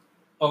don't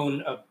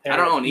own a pair I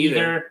don't own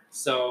either.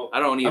 So I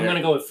don't either. I'm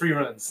gonna go with free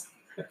runs.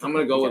 I'm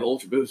gonna go with Okay.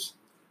 Ultra Boost.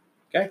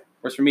 Okay.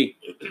 What's for me?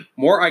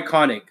 More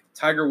iconic,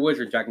 Tiger Woods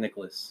or Jack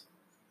Nicklaus?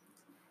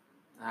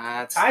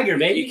 Tiger,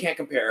 baby. You can't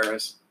compare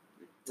us.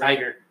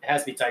 Tiger. It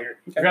has to be Tiger.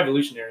 Okay.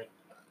 Revolutionary.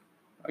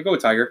 I go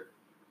with Tiger.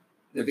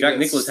 I think Jack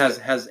it's Nicklaus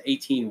has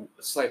 18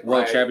 like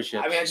world pride.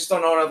 championships. I mean, I just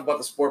don't know enough about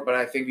the sport, but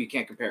I think we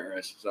can't compare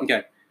us. So.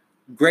 Okay.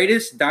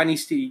 Greatest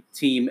dynasty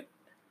team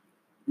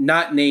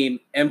not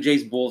named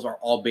MJ's Bulls are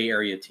all Bay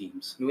Area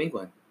teams. New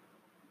England.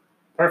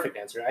 Perfect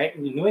answer, right?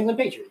 New England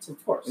Patriots,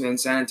 of course. And then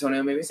San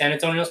Antonio, maybe? San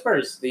Antonio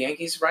Spurs. The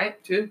Yankees,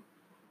 right? Too?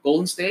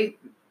 Golden State?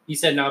 You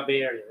said not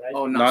Bay Area, right?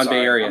 Oh, no. Non-Bay sorry.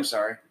 Area. I'm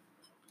sorry.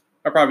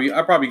 I'll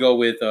probably go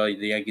with the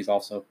Yankees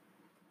also.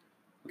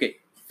 Okay.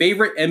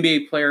 Favorite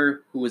NBA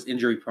player who was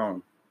injury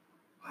prone?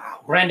 Wow.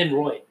 Brandon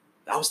Roy.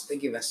 I was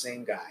thinking the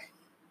same guy.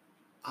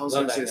 I was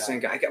Love going to say that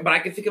the guy. same guy. But I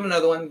can think of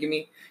another one. Give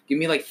me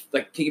like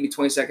can you give me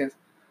 20 seconds?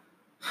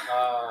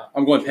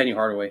 I'm going Penny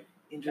Hardaway.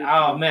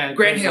 Oh, man.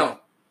 Grant Hill.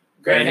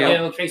 Grant Hill.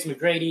 Hill, Tracy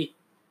McGrady.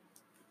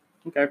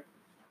 Okay.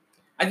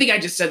 I think I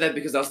just said that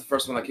because that was the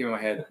first one that came in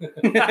my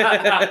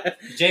head.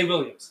 Jay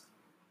Williams.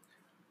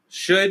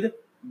 Should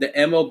the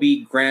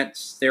MLB grant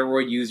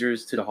steroid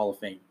users to the Hall of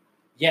Fame?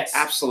 Yes.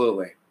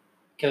 Absolutely.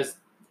 Because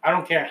I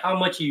don't care how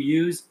much you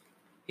use,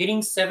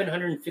 hitting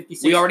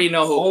 756 We already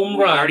know who. home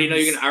I runs. already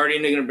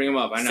know you're gonna bring him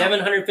up. I know.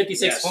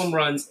 756 Yes. home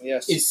runs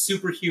Yes. is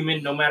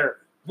superhuman no matter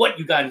what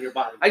you got in your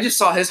body. I just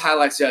saw his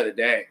highlights the other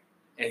day,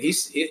 and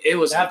it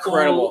was That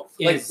incredible.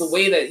 fool Like is- the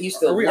way that he's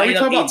still. Are we lighting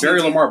up talking about Barry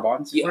AT&T. Lamar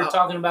Bonds? Yeah, We're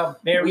talking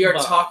about Barry we are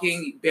Bonds.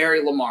 talking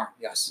Barry Lamar.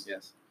 Yes.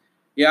 Yes.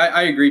 Yeah,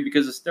 I agree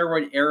because the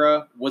steroid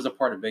era was a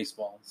part of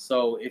baseball.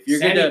 So if you're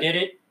Sandy gonna, did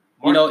it. you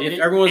Mark know, did if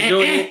it. everyone's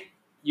doing it,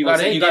 you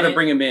Jose got to did it.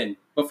 bring him in.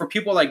 But for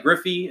people like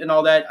Griffey and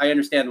all that, I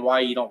understand why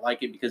you don't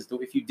like it because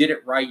if you did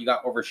it right, you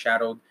got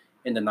overshadowed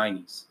in the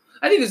 90s.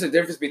 I think there's a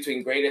difference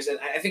between greatest, and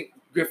I think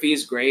Griffey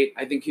is great.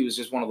 I think he was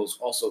just one of those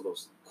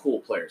cool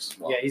players. as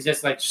well. Yeah, he's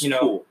just like, Just you know,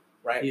 cool,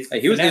 right? he's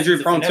Hey, he was finesse- injury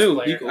he's a prone finesse too.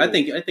 player. I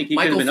think he could have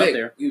Michael been up Vick,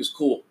 there. he was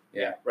cool.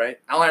 Yeah. Right.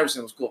 Allen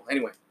Iverson was cool.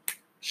 Anyway,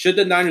 Should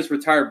the Niners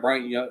retire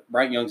Bryant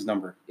Young's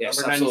number? yes,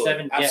 Number absolutely.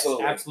 97,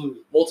 absolutely. yes,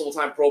 absolutely.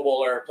 Multiple-time Pro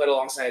Bowler, played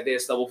alongside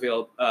Dave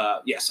Stubblefield.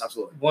 Yes,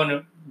 absolutely.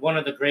 One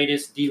of the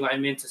greatest D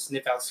linemen to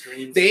sniff out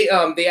screens. They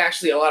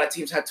actually a lot of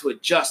teams had to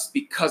adjust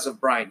because of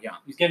Brian Young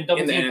He's getting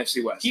double in the teamed.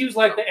 NFC West. He was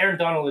like the Aaron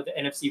Donald of the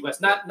NFC West.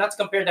 Not to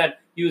compare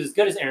that he was as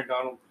good as Aaron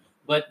Donald,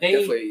 but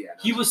Definitely, yeah.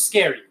 he was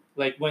scary.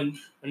 Like when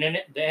the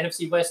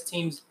NFC West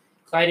teams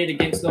collided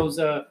against those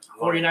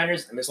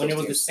 49ers, I miss when those it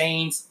was the teams.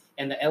 Saints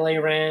and the LA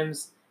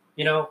Rams,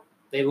 you know,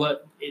 they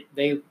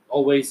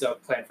always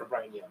planned for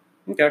Brian Young.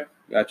 Okay,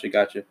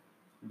 gotcha.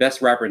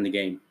 Best rapper in the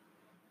game?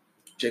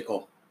 J.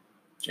 Cole.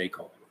 J.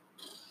 Cole.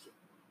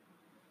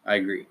 I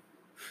agree.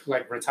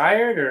 Like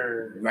retired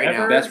or Right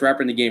now. ever? Best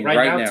rapper in the game right,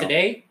 right now,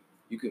 today.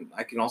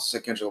 I can also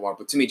say Kendrick Lamar,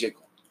 but to me, J.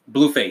 Cole.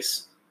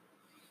 Blueface.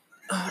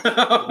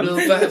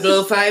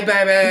 Blue fight,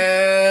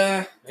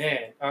 baby.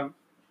 Man,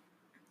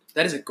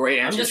 That is a great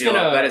answer, just Jill.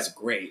 gonna- That is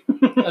great.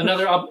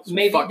 another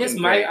maybe fucking this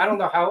might great. I don't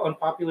know how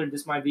unpopular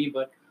this might be,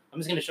 but I'm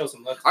just gonna show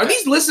some love. to Are that.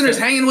 these listeners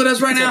hanging with us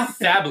right It's now?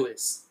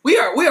 fabulous. We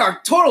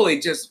are totally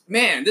just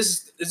man.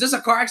 Is this a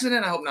car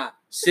accident? I hope not.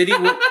 City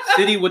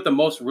with the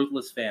most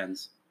ruthless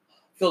fans.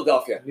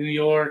 Philadelphia. New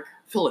York,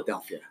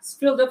 Philadelphia. it's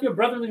Philadelphia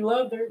brotherly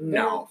love.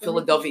 No,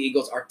 Philadelphia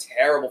Eagles are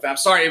terrible fans. I'm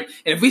sorry, and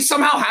if we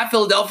somehow have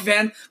Philadelphia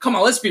fan, come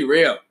on, let's be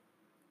real.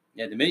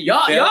 Yeah, the minute you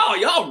Y'all, fail,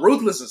 y'all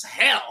ruthless as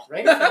hell.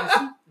 Right?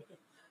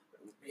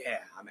 Yeah,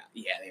 I'm out.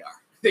 Yeah, they are.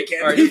 They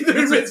can't All right, be.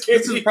 this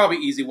is probably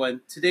an easy one.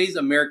 Today's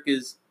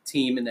America's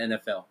team in the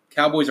NFL: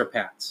 Cowboys or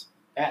Pats?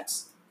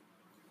 That's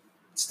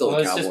Still Well,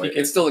 the it's just Cowboys.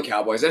 because It's still the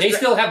Cowboys. they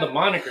still have the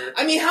moniker.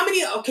 I mean, how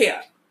many? Okay,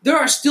 there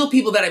are still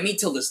people that I meet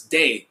till this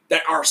day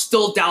that are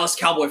still Dallas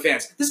Cowboy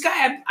fans. This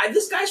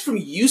guy's from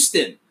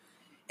Houston,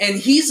 and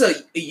he's a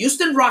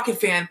Houston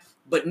Rocket fan,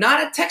 but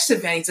not a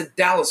Texan fan. He's a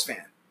Dallas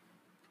fan.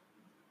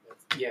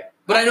 Yeah,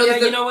 But I know yeah, that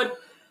the- you know what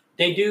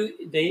they do.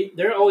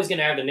 They're always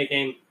gonna have the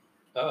nickname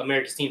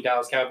America's Team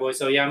Dallas Cowboys.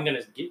 So yeah, I'm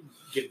gonna give.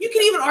 You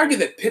can even argue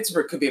that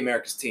Pittsburgh could be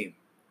America's team.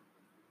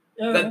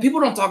 That people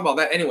don't talk about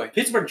that anyway.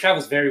 Pittsburgh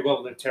travels very well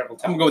with their terrible I'm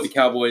talent. gonna go with the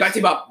Cowboys. Back to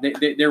you, Bob.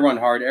 They run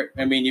hard.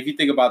 I mean, if you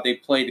think about, they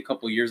played a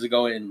couple years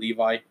ago in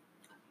Levi.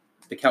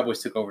 the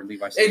Cowboys took over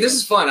Levi Hey, Stadium. this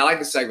is fun. I like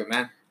this segment,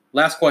 man.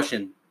 Last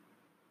question.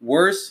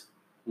 Worst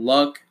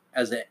luck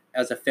as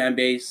a fan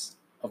base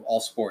of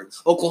all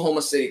sports.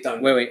 Oklahoma City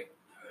Thunder. Wait.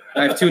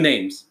 I have two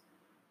names.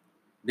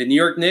 The New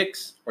York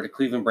Knicks or the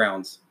Cleveland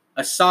Browns.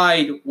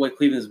 Aside what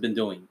Cleveland's been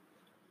doing.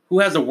 Who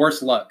has the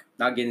worst luck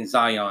not getting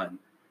Zion?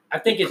 I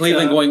think it's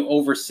Cleveland going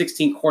over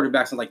 16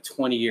 quarterbacks in like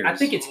 20 years. I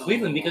think it's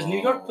Cleveland because New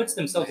York puts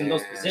themselves in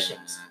those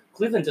positions.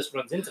 Cleveland just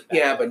runs into that.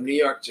 Yeah, but New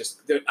York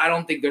I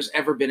don't think there's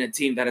ever been a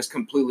team that has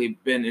completely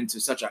been into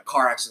such a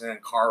car accident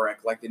and car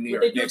wreck like the New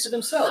York They do it Knicks. to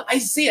themselves.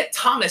 Isaiah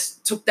Thomas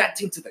took that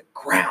team to the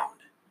ground.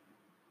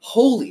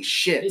 Holy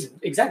shit.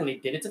 Exactly, they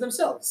did it to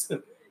themselves.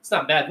 It's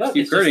not bad luck.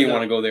 Steve it's Kerr just didn't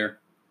want to go there.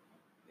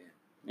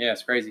 Yeah,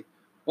 it's crazy.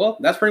 Well,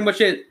 that's pretty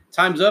much it.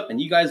 Time's up, and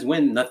you guys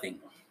win nothing.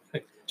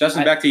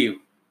 Justin, back to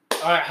you.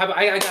 All right,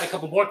 I got a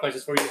couple more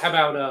questions for you. How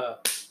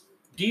about,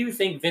 do you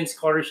think Vince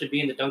Carter should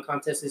be in the dunk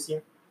contest this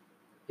year?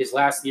 His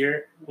last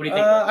year? What do you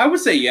think? I would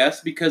say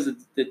yes, because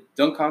the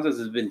dunk contest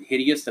has been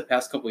hideous the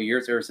past couple of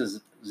years, ever since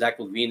Zach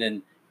LaVine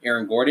and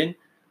Aaron Gordon.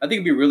 I think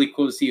it'd be really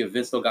cool to see if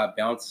Vince still got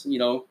bounced. You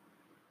know,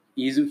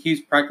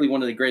 he's practically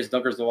one of the greatest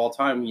dunkers of all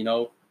time. You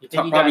know,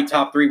 probably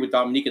top three with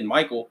Dominique and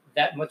Michael.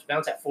 That much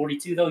bounce at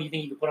 42, though? You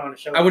think you could put on a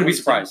show? I wouldn't be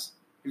surprised.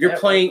 If you're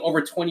playing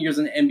over 20 years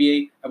in the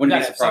NBA, I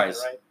wouldn't be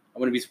surprised. Right? I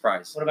wouldn't be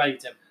surprised. What about you,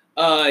 Tim?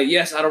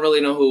 Yes, I don't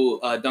really know who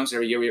dunks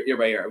every year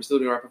by year. Are we still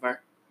doing rapid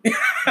fire?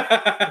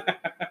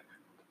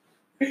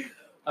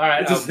 All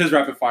right. This is his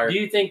rapid fire. Do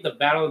you think the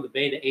Battle of the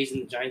Bay, the A's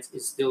and the Giants,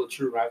 is still a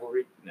true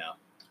rivalry? No,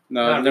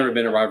 it's never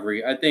been a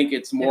rivalry. I think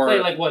it's more.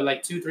 They play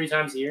like 2-3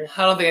 times a year?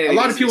 I don't think a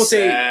lot of people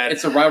say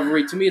it's a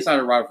rivalry. To me, it's not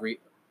a rivalry.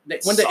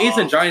 When the A's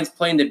and Giants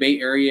play in the Bay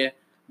Area,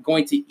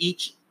 going to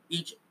each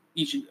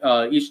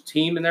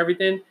team and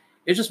everything,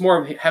 it's just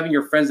more of having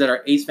your friends that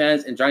are A's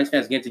fans and Giants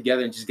fans getting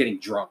together and just getting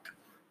drunk.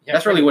 Yeah,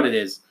 that's really what it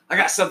is. I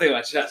got something on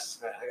my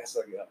chest.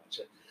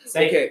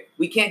 Okay,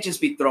 we can't just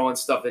be throwing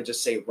stuff and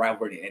just say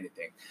rivalry to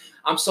anything.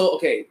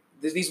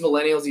 There's these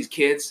millennials, these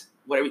kids,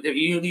 whatever.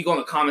 You go in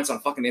the comments on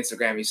fucking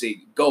Instagram, you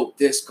say GOAT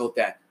this, GOAT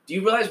that. Do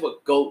you realize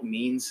what GOAT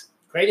means?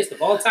 Greatest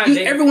of all time.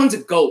 Everyone's a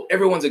GOAT.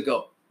 Everyone's a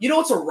GOAT. You know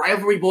what's a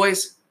rivalry,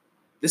 boys?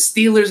 The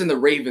Steelers and the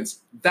Ravens.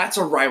 That's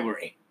a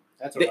rivalry.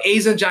 The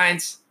A's and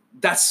Giants,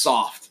 that's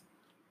soft.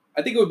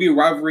 I think it would be a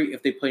rivalry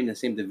if they played in the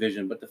same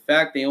division, but the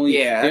fact they only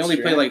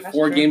play like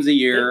 4 games a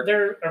year.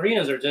 Their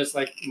arenas are just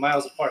like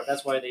miles apart.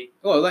 That's why they.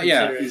 Oh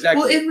yeah,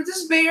 exactly. Well, this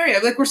is Bay Area.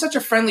 Like we're such a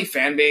friendly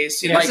fan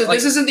base. You know,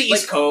 this isn't the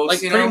East Coast. Like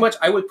pretty much,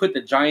 I would put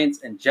the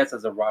Giants and Jets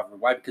as a rivalry.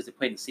 Why? Because they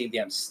play in the same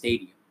damn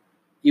stadium.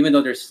 Even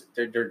though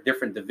they're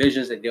different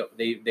divisions,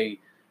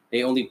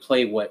 they only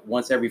play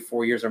once every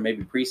 4 years or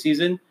maybe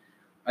preseason.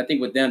 I think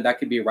with them that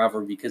could be a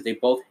rivalry because they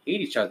both hate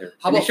each other.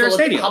 How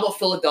about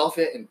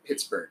Philadelphia and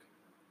Pittsburgh?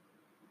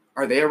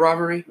 Are they a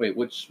rivalry? Wait,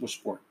 which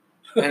sport?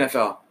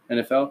 NFL.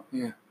 NFL?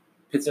 Yeah.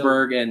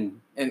 Pittsburgh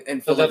and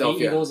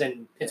Philadelphia Eagles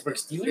and Pittsburgh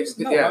Steelers?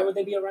 No, why would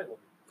they be a rival?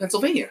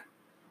 Pennsylvania.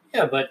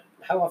 Yeah, but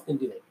how often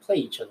do they play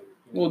each other?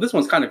 Well, this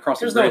one's kind of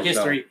crossing. There's no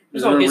history.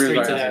 There's no history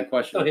to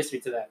that. No history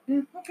to that.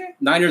 Okay.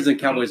 Niners and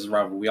Cowboys is a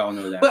rivalry. We all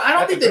know that. But I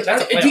don't think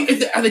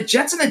are the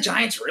Jets and the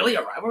Giants really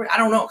a rivalry? I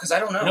don't know because I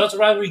don't know. You know, it's a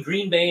rivalry.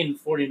 Green Bay and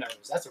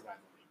 49ers. That's a rivalry.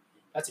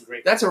 That's a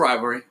great. That's a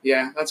rivalry.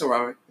 Yeah, that's a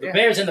rivalry. The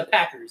Bears and the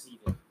Packers,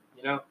 even.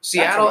 You know,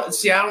 Seattle and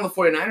the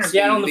 49ers.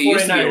 Seattle and the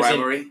 49ers.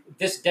 Rivalry.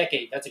 This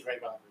decade, that's a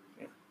great rivalry.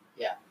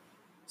 Yeah.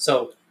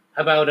 So,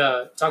 how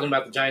about talking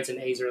about the Giants and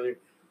A's earlier?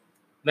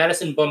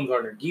 Madison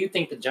Bumgarner. Do you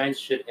think the Giants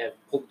should have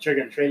pulled the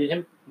trigger and traded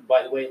him?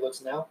 By the way it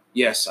looks now.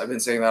 Yes, I've been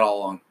saying that all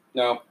along.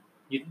 No.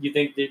 You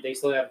think they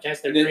still have a chance?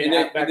 It didn't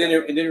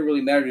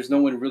really matter. There's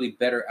no one really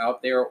better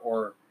out there,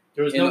 or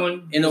there was no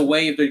one. In a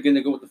way, if they're going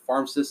to go with the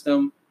farm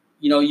system,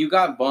 you know, you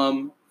got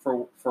Bum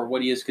for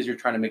what he is because you're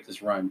trying to make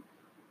this run.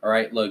 All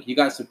right, look, you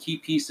got some key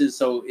pieces,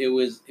 so it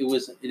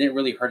didn't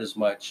really hurt as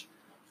much.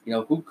 You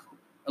know,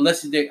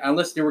 unless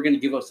they were going to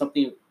give up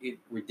something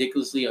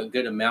ridiculously a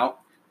good amount,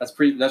 that's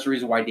the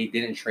reason why they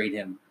didn't trade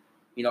him.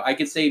 You know, I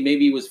could say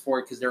maybe it was for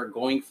it because they're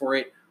going for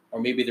it,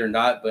 or maybe they're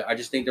not. But I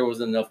just think there was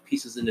enough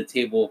pieces in the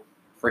table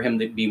for him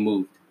to be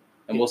moved,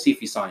 and we'll see if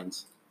he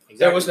signs. Exactly.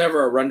 There was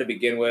never a run to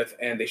begin with,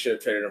 and they should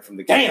have traded him from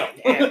the game.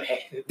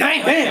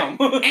 Damn!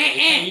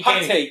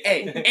 Hot take.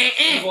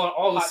 You want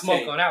all the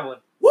smoke on that one?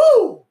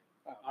 Woo!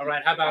 All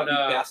right, how about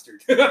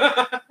bastard?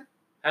 How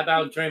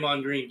about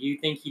Draymond Green? Do you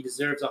think he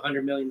deserves a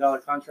 $100 million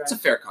contract? It's a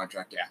fair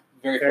contract, yeah.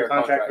 Very fair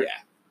contract. Yeah.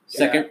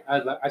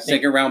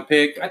 Second round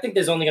pick. I think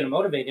this is only going to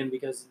motivate him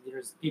because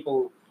there's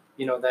people,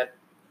 you know, that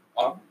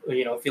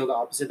feel the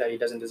opposite, that he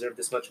doesn't deserve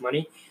this much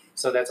money.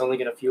 So that's only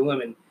going to fuel him.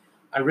 And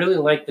I really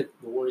like the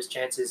Warriors'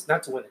 chances,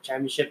 not to win the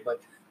championship,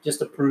 but just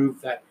to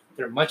prove that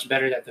they're much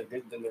better than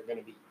they're going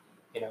to be.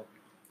 You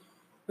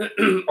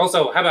know.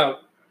 Also, how about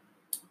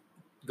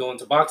going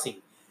to boxing?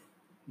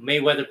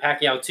 Mayweather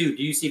Pacquiao 2.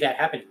 Do you see that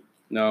happening?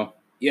 No.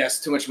 Yes,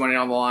 too much money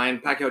on the line.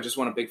 Pacquiao just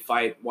won a big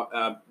fight.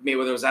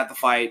 Mayweather was at the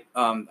fight.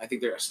 I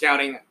think they're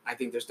scouting. I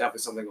think there's definitely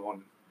something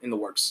going in the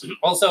works.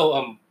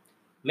 Also,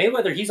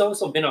 Mayweather, he's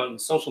also been on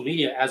social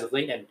media as of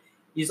late, and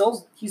he's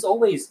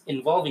always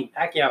involving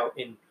Pacquiao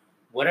in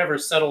whatever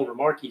subtle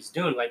remark he's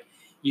doing, like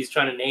he's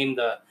trying to name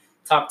the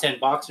top 10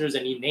 boxers,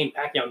 and he named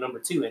Pacquiao number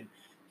 2 and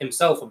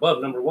himself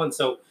above number 1.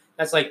 So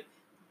that's like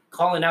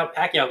calling out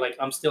Pacquiao like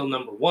I'm still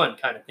number 1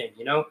 kind of thing,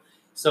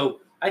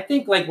 So I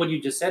think like what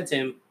you just said,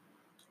 Tim,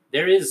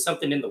 there is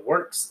something in the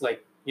works.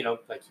 Like,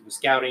 like he was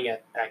scouting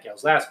at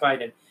Pacquiao's last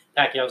fight, and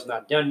Pacquiao's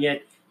not done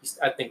yet.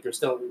 I think there's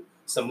still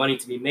some money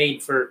to be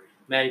made for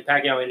Manny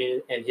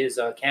Pacquiao and his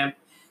camp.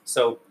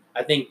 So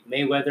I think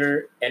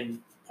Mayweather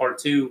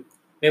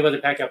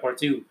Pacquiao Part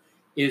 2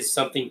 is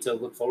something to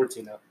look forward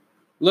to now.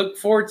 Look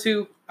forward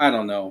to? I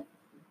don't know.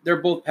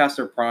 They're both past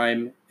their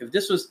prime. If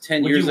this was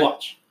 10 years ago,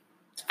 watch?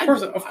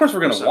 Of course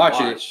we're going to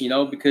watch it,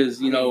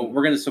 because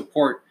we're going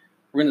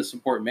to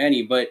support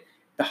Manny, but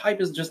the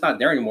hype is just not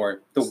there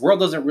anymore. The world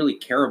doesn't really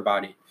care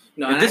about it.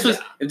 No, if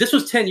this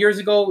was 10 years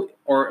ago,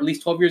 or at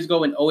least 12 years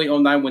ago in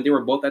 08, 09, when they were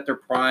both at their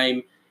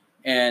prime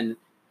and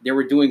they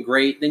were doing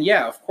great, then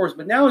yeah, of course.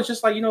 But now it's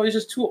just like, it's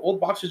just two old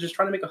boxers just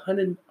trying to make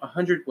 100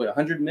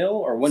 mil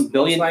or 1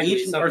 billion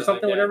each or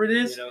something, like whatever it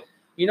is.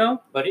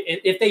 But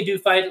if they do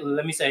fight,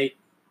 let me say,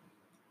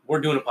 we're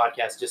doing a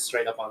podcast just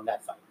straight up on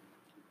that fight.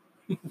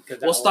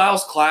 Well,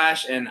 styles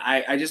clash, and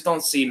I just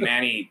don't see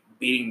Manny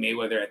beating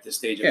Mayweather at this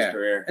stage of his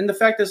career. And the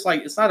fact is,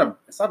 like, it's not going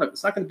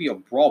to be a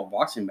brawl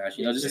boxing match,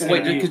 just the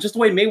way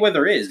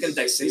Mayweather is. He's going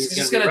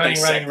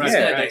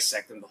to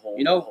dissect him the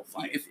whole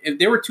fight. If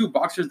there were two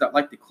boxers that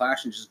like to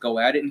clash and just go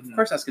at it, of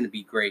course that's going to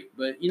be great.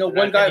 But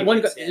one guy,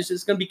 it's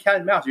just going to be cat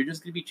and mouse. You're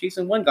just going to be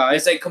chasing one guy.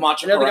 It's like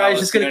Camacho. The other guy is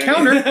just going to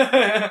counter.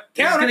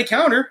 He's going to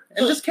counter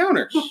and just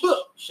counter.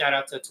 Shout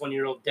out to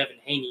 20-year-old Devin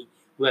Haney,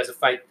 who has a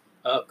fight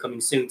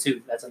upcoming soon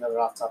too. That's another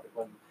off-topic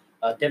one.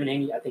 Devin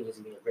Haney, I think, is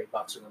going to be a great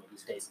boxer one of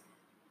these days.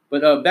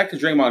 But back to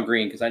Draymond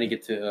Green, because I didn't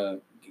get to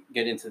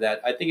get into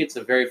that. I think it's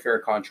a very fair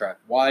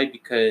contract. Why?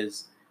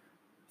 Because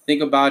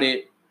think about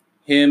it.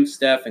 Him,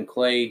 Steph, and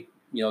Clay,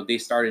 they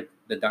started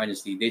the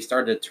dynasty. They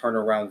started to turn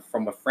around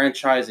from a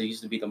franchise that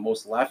used to be the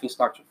most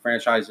laughingstock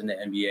franchise in the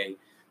NBA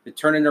to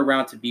turn it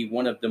around to be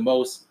one of the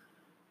most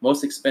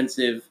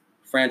expensive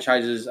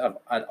franchises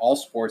at all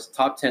sports,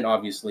 top 10,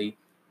 obviously.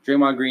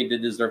 Draymond Green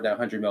did deserve that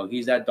 100 mil.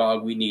 He's that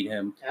dog. We need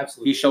him.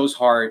 Absolutely. He shows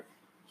heart.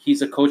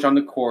 He's a coach on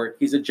the court.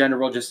 He's a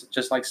general,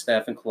 just like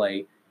Steph and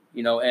Clay.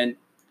 We are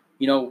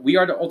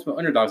the ultimate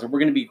underdogs, and we're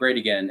going to be great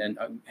again.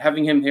 And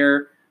having him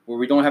here, where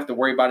we don't have to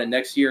worry about it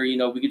next year, we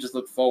could just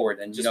look forward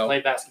and just play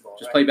basketball.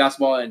 Play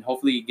basketball, and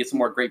hopefully get some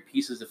more great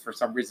pieces if for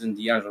some reason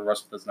D'Angelo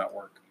Russell does not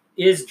work.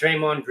 Is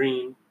Draymond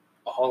Green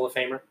a Hall of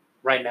Famer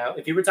right now?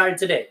 If he retired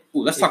today,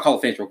 let's talk Hall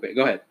of Fame real quick.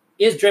 Go ahead.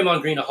 Is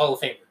Draymond Green a Hall of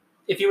Famer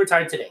if he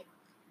retired today?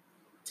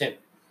 Tim.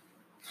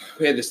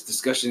 We had this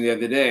discussion the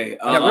other day.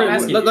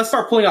 Let's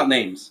start pulling out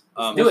names.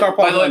 By the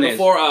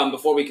way,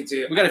 before we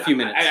continue, we got a few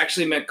minutes. I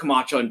actually meant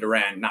Camacho and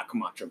Duran, not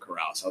Camacho and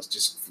Corral. So I was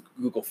just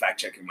Google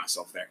fact checking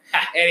myself there.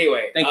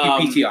 Anyway, thank you,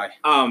 PTI.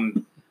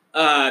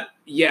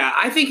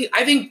 I think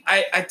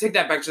I take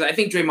that back to that. I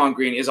think Draymond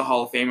Green is a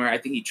Hall of Famer. I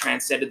think he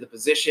transcended the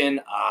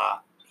position.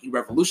 He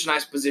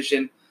revolutionized the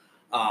position,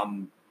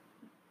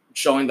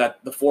 showing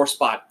that the 4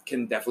 spot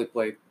can definitely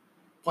play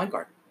point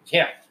guard.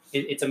 Yeah.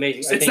 It's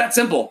amazing. It's that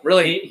simple,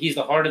 really. He's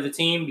the heart of the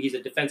team. He's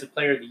a defensive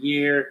player of the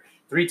year,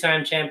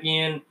 3-time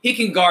champion. He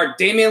can guard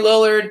Damian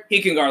Lillard.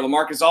 He can guard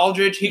LaMarcus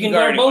Aldridge. He can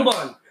guard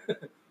Boban.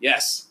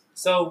 Yes.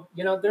 So,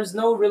 there's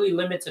no really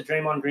limit to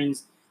Draymond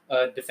Green's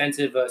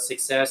defensive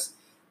success.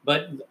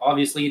 But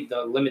obviously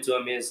the limit to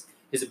him is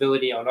his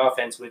ability on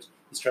offense, which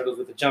he struggles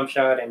with the jump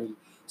shot, and he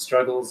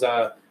struggles,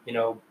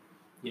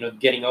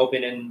 getting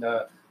open and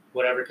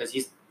whatever, because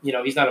he's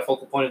not a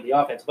focal point of the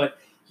offense. But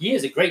he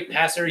is a great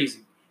passer. He's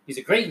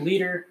a great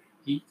leader.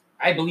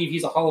 I believe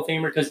he's a Hall of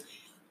Famer, because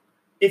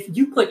if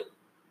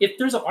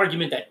there's an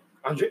argument that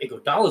Andre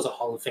Iguodala is a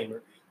Hall of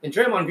Famer, then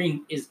Draymond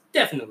Green is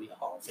definitely a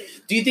Hall of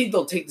Famer. Do you think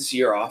they'll take this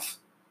year off?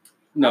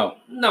 No.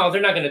 No,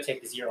 they're not going to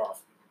take this year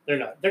off. They're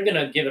not. They're going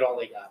to give it all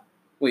they got.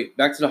 Wait,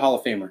 back to the Hall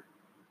of Famer.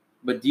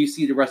 But do you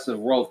see the rest of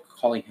the world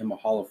calling him a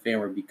Hall of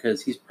Famer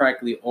because he's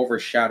practically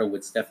overshadowed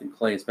with Steph and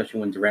Clay, especially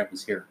when Durant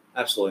was here?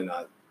 Absolutely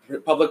not.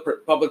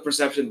 Public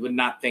perception would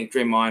not think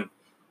Draymond.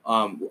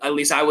 At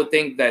least I would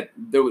think that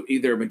there would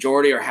either a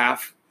majority or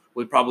half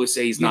would probably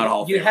say he's not a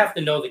Hall of Famer. You have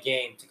to know the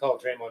game to call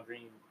Draymond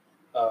Green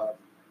a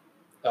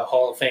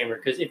Hall of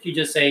Famer. Because if you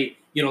just say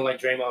you don't like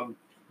Draymond,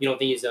 you don't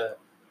think he's a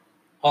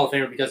Hall of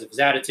Famer because of his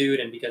attitude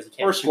and because he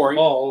can't shoot the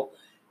ball,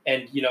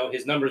 and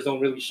his numbers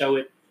don't really show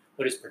it,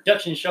 but his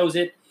production shows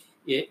it.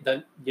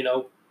 The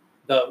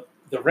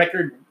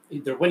record,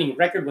 the winning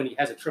record when he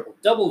has a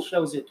triple-double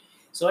shows it.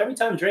 So every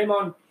time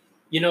Draymond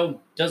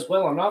does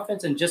well on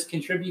offense and just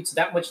contributes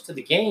that much to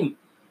the game,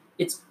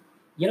 it's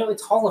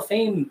Hall of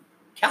Fame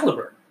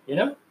caliber,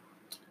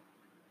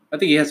 I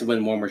think he has to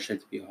win one more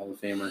shit to be a Hall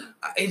of Famer.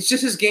 It's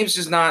just his game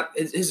is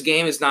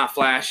not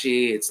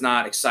flashy. It's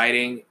not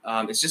exciting.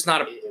 It's just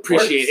not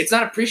appreciated. It's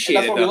not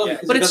appreciated, though.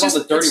 But it's just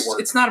the dirty work.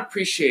 It's not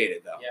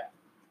appreciated, though. Yeah.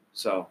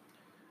 So.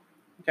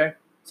 Okay.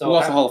 So who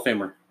else a Hall of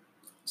Famer?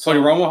 Tony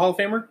Romo, Hall of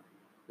Famer?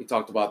 We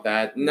talked about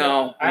that.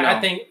 No. I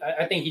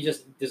think he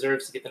just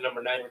deserves to get the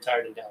number 9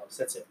 retired in Dallas.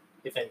 That's it,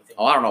 if anything.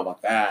 Oh, I don't know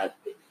about that.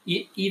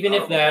 Even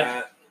if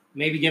that,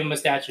 maybe give him a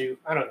statue.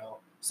 I don't know.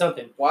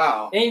 Something.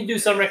 Wow. They need to do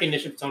some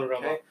recognition for Tony Romo.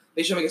 Okay.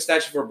 They should make a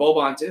statue for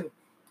Boban, too.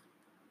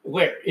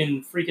 Where?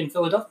 In freaking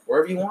Philadelphia?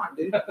 Wherever you want,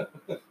 dude.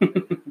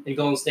 In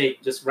Golden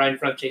State, just right in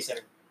front of Chase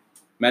Center.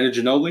 Manu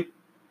Ginobili?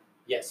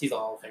 Yes, he's a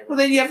Hall of Famer. Well,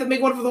 then you have to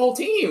make one for the whole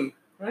team,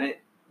 right?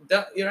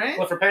 You right?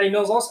 What, for Patty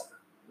Mills also?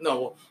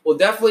 No. Well,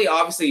 definitely,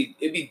 obviously,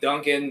 it'd be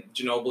Duncan,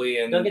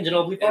 Ginobili,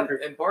 and Parker.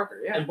 And Parker,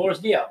 yeah. And Boris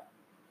Diaw.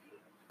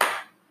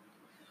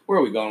 Where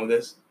are we going with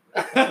this?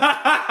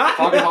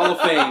 Talking Hall of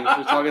Fame.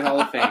 We're talking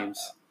Hall of Fames.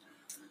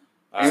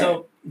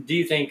 So, do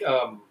you think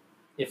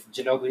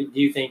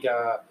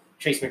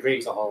Trace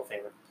McGrady's a Hall of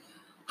Famer?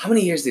 How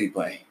many years did he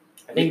play?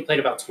 I think he played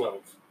about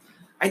 12.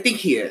 I think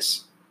he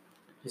is.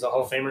 He's a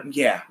Hall of Famer?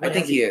 Yeah, What I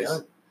think has he is.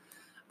 done?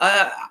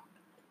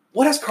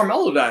 What has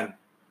Carmelo done?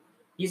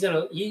 He's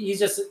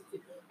just.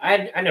 I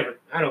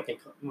don't think.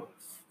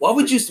 What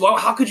would you? Well,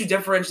 how could you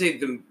differentiate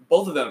them,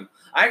 both of them?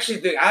 I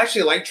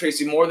actually like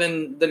Tracy more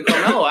than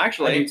Carmelo.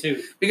 Actually, I do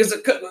too. Because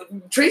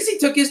Tracy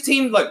took his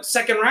team like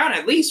second round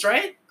at least,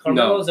 right?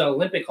 Carmelo's an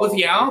Olympic Hall With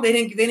Yao, they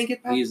didn't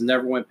get past. He's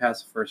never went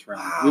past the first round.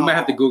 Wow. We might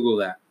have to Google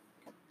that.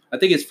 I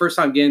think his first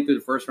time getting through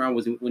the first round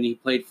was when he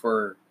played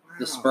for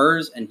the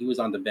Spurs and he was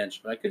on the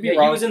bench. But I could be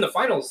wrong. He was in the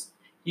finals.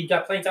 He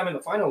got playing time in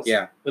the finals.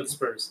 Yeah. With the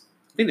Spurs.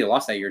 I think they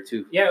lost that year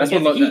too. Yeah, that's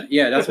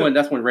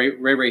when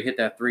Ray hit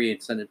that three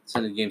and sent it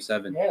to Game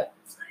 7. Yeah.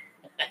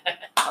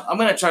 I'm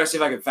gonna try to see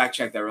if I can fact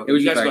check that real quick.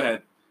 was You guys right. go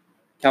ahead.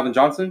 Calvin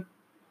Johnson?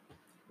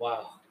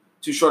 Wow.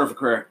 Too short of a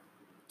career.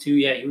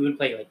 He would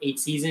play like 8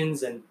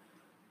 seasons and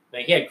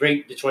like he had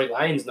great Detroit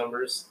Lions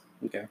numbers.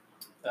 Okay.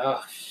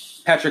 Oh,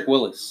 Patrick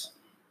Willis.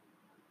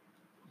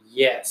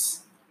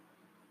 yes.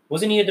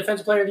 Wasn't he a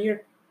Defensive Player of the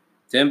Year?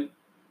 Tim?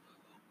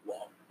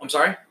 Well, I'm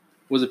sorry.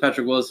 Was it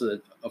Patrick Willis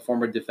a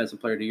former Defensive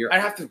Player of the Year? I'd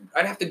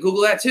have to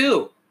Google that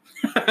too.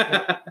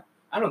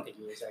 I don't think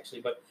he is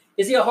actually, but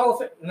is he a Hall of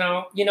Fame?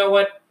 No. You know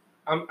what?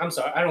 I'm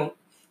sorry. I don't.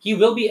 He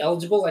will be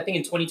eligible, I think,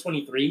 in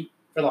 2023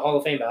 for the Hall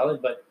of Fame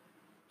ballot, but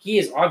he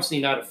is obviously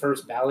not a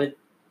first ballot.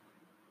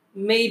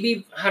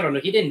 Maybe, I don't know.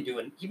 He didn't do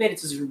it. He made it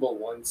to Super Bowl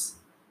once.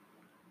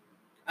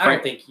 I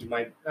don't think he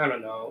might. I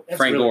don't know. That's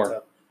Frank really Gore.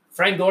 tough.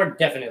 Frank Gore,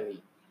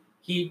 definitely.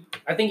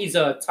 I think he's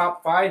a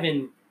top 5,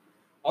 and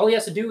all he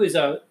has to do is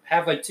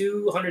have like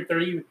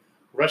 230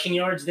 rushing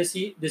yards this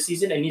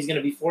season, and he's going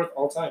to be 4th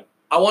all time.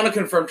 I want to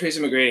confirm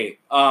Tracy McGrady.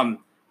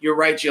 You're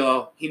right,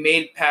 Gielo. He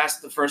made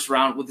past the first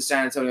round with the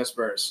San Antonio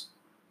Spurs.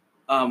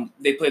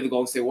 They played the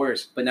Golden State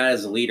Warriors. But not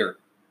as a leader.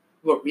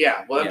 Well,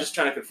 yeah. Well, I'm just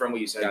trying to confirm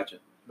what you said. Gotcha.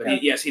 But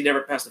he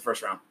never passed the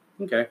first round.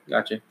 Okay.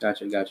 Gotcha.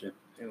 Anyway.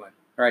 All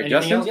right, Anything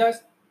Justin? else,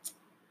 guys?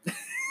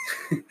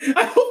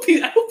 I hope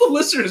the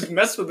listeners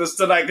mess with us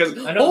tonight because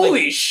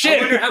holy shit!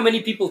 I wonder how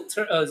many people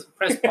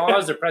press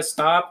pause or press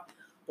stop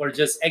or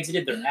just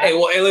exited their app. Hey,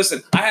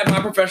 listen. I had my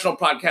professional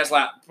pod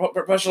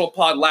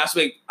last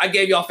week. I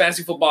gave y'all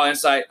fantasy football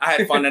insight. I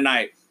had fun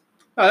tonight.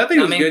 I think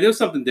it was good. It was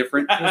something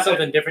different. It was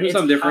something different.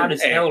 It's hot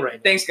as hell right now.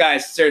 Thanks,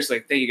 guys.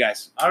 Seriously, thank you,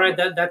 guys. All right,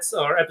 that's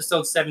our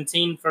episode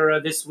 17 for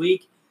this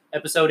week.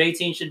 Episode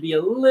 18 should be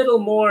a little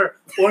more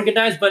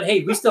organized, but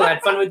hey, we still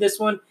had fun with this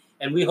one,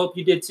 and we hope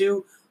you did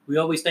too. We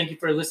always thank you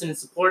for listening and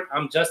support.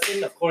 I'm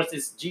Justin. Of course,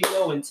 it's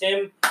Gielo and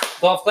Tim.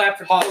 Golf clap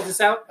for close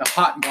this out. A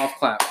hot golf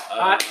clap.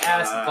 Hot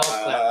ass golf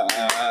clap.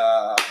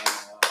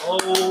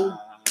 Holy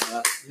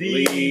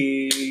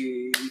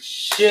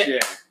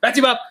shit. Back to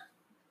you, Bob.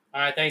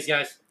 All right, thanks,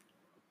 guys.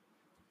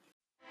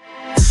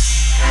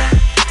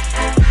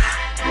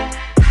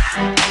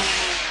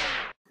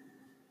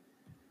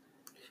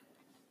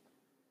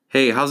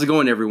 Hey, how's it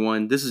going,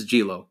 everyone? This is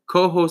Gielo,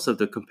 co-host of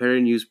the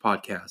Competitive News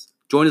Podcast.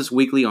 Join us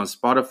weekly on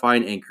Spotify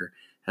and Anchor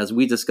as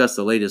we discuss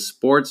the latest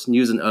sports,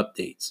 news, and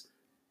updates.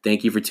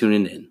 Thank you for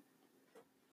tuning in.